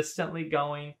consistently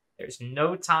going. There's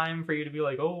no time for you to be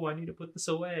like, oh, I need to put this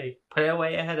away. Put it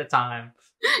away ahead of time.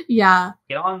 Yeah.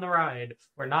 Get on the ride.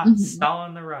 We're not Mhm.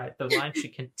 stalling the ride. The line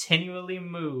should continually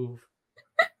move.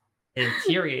 It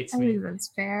infuriates I me. think that's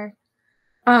fair.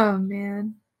 Oh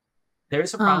man.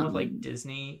 There's a problem with like Um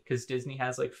Disney because Disney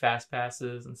has like fast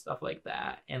passes and stuff like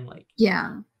that, and like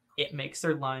yeah. it makes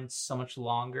their lines so much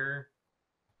longer,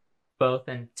 both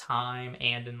in time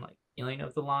and in like feeling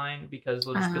of the line, because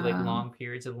there'll just be like Um long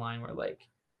periods of the line where like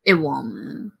it won't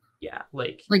move. yeah,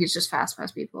 like Like it's just fast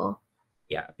pass people.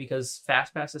 yeah, because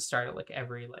fast passes start at like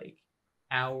every like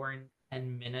hour and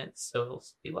 10 minutes, so it'll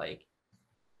be like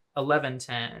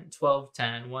 11:10,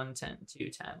 12:10, 1:10,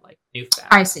 2:10, like new fast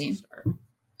I passes see. start.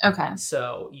 Okay. And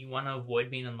so you want to avoid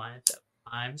being in line at those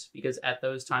times because at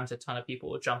those times a ton of people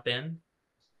will jump in,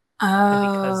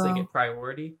 and because they Oh, get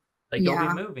priority, like you'll be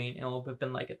yeah. moving and it'll have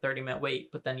been like a 30-minute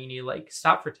wait, but then you need to like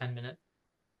stop for 10 minutes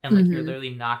and like you're Mhm. literally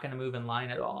not going to move in line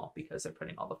at all because they're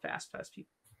putting all the fast pass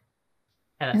people.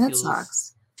 And And that that feels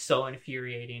sucks. so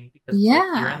infuriating because it's like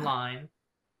you're in Yeah. line,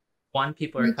 one,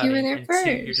 people are Like you were cutting, there and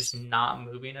two, you're just first. not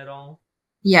moving at all.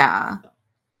 Yeah. So,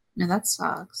 No, that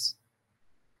sucks.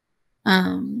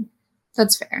 Um,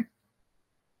 that's fair.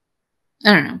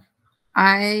 I don't know.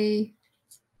 I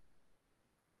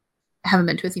haven't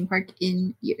been to a theme park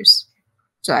in years.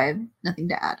 So I have nothing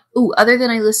to add. Oh, other than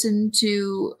I listened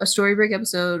to a Storybrooke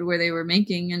episode where they were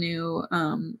making a new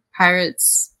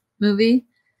Pirates movie,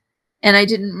 and I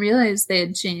didn't realize they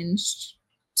had changed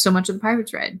so much of the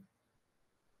Pirates ride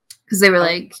because they were oh,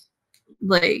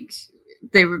 like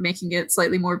they were making it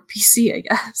slightly more PC, I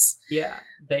guess. yeah,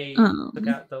 they took Um,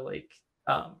 out the like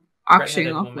auctioning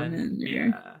redheaded off woman, women, or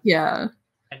yeah, yeah.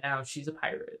 and now she's a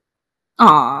pirate.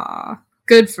 Aw,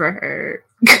 good for her.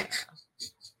 Yeah.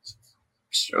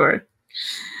 Sure.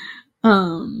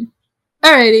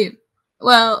 Alrighty.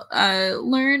 Well,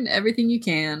 learn everything you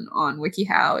can on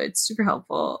WikiHow. It's super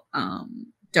helpful.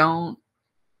 Don't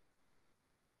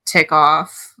tick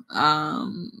off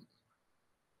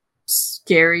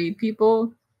scary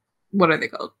people. What are they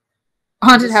called?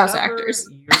 Haunted house Discover actors.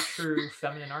 your true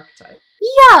feminine archetype.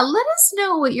 Yeah, let us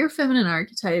know what your feminine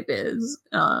archetype is.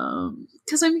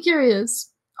 Because I'm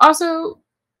curious. Also,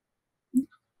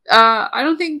 I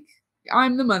don't think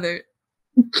I'm the mother.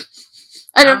 I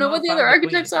I don't don't know know what if the I'm other the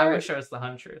queen. archetypes I are. wish I was the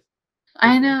huntress.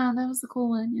 I Ooh, know, that was the cool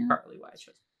one, yeah. partly why I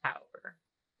chose power.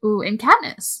 Ooh, and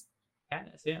Katniss.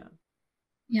 Katniss, yeah.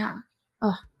 Yeah.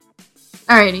 Oh.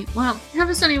 Alrighty. Well, have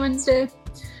a sunny Wednesday.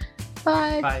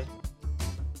 Bye. Bye.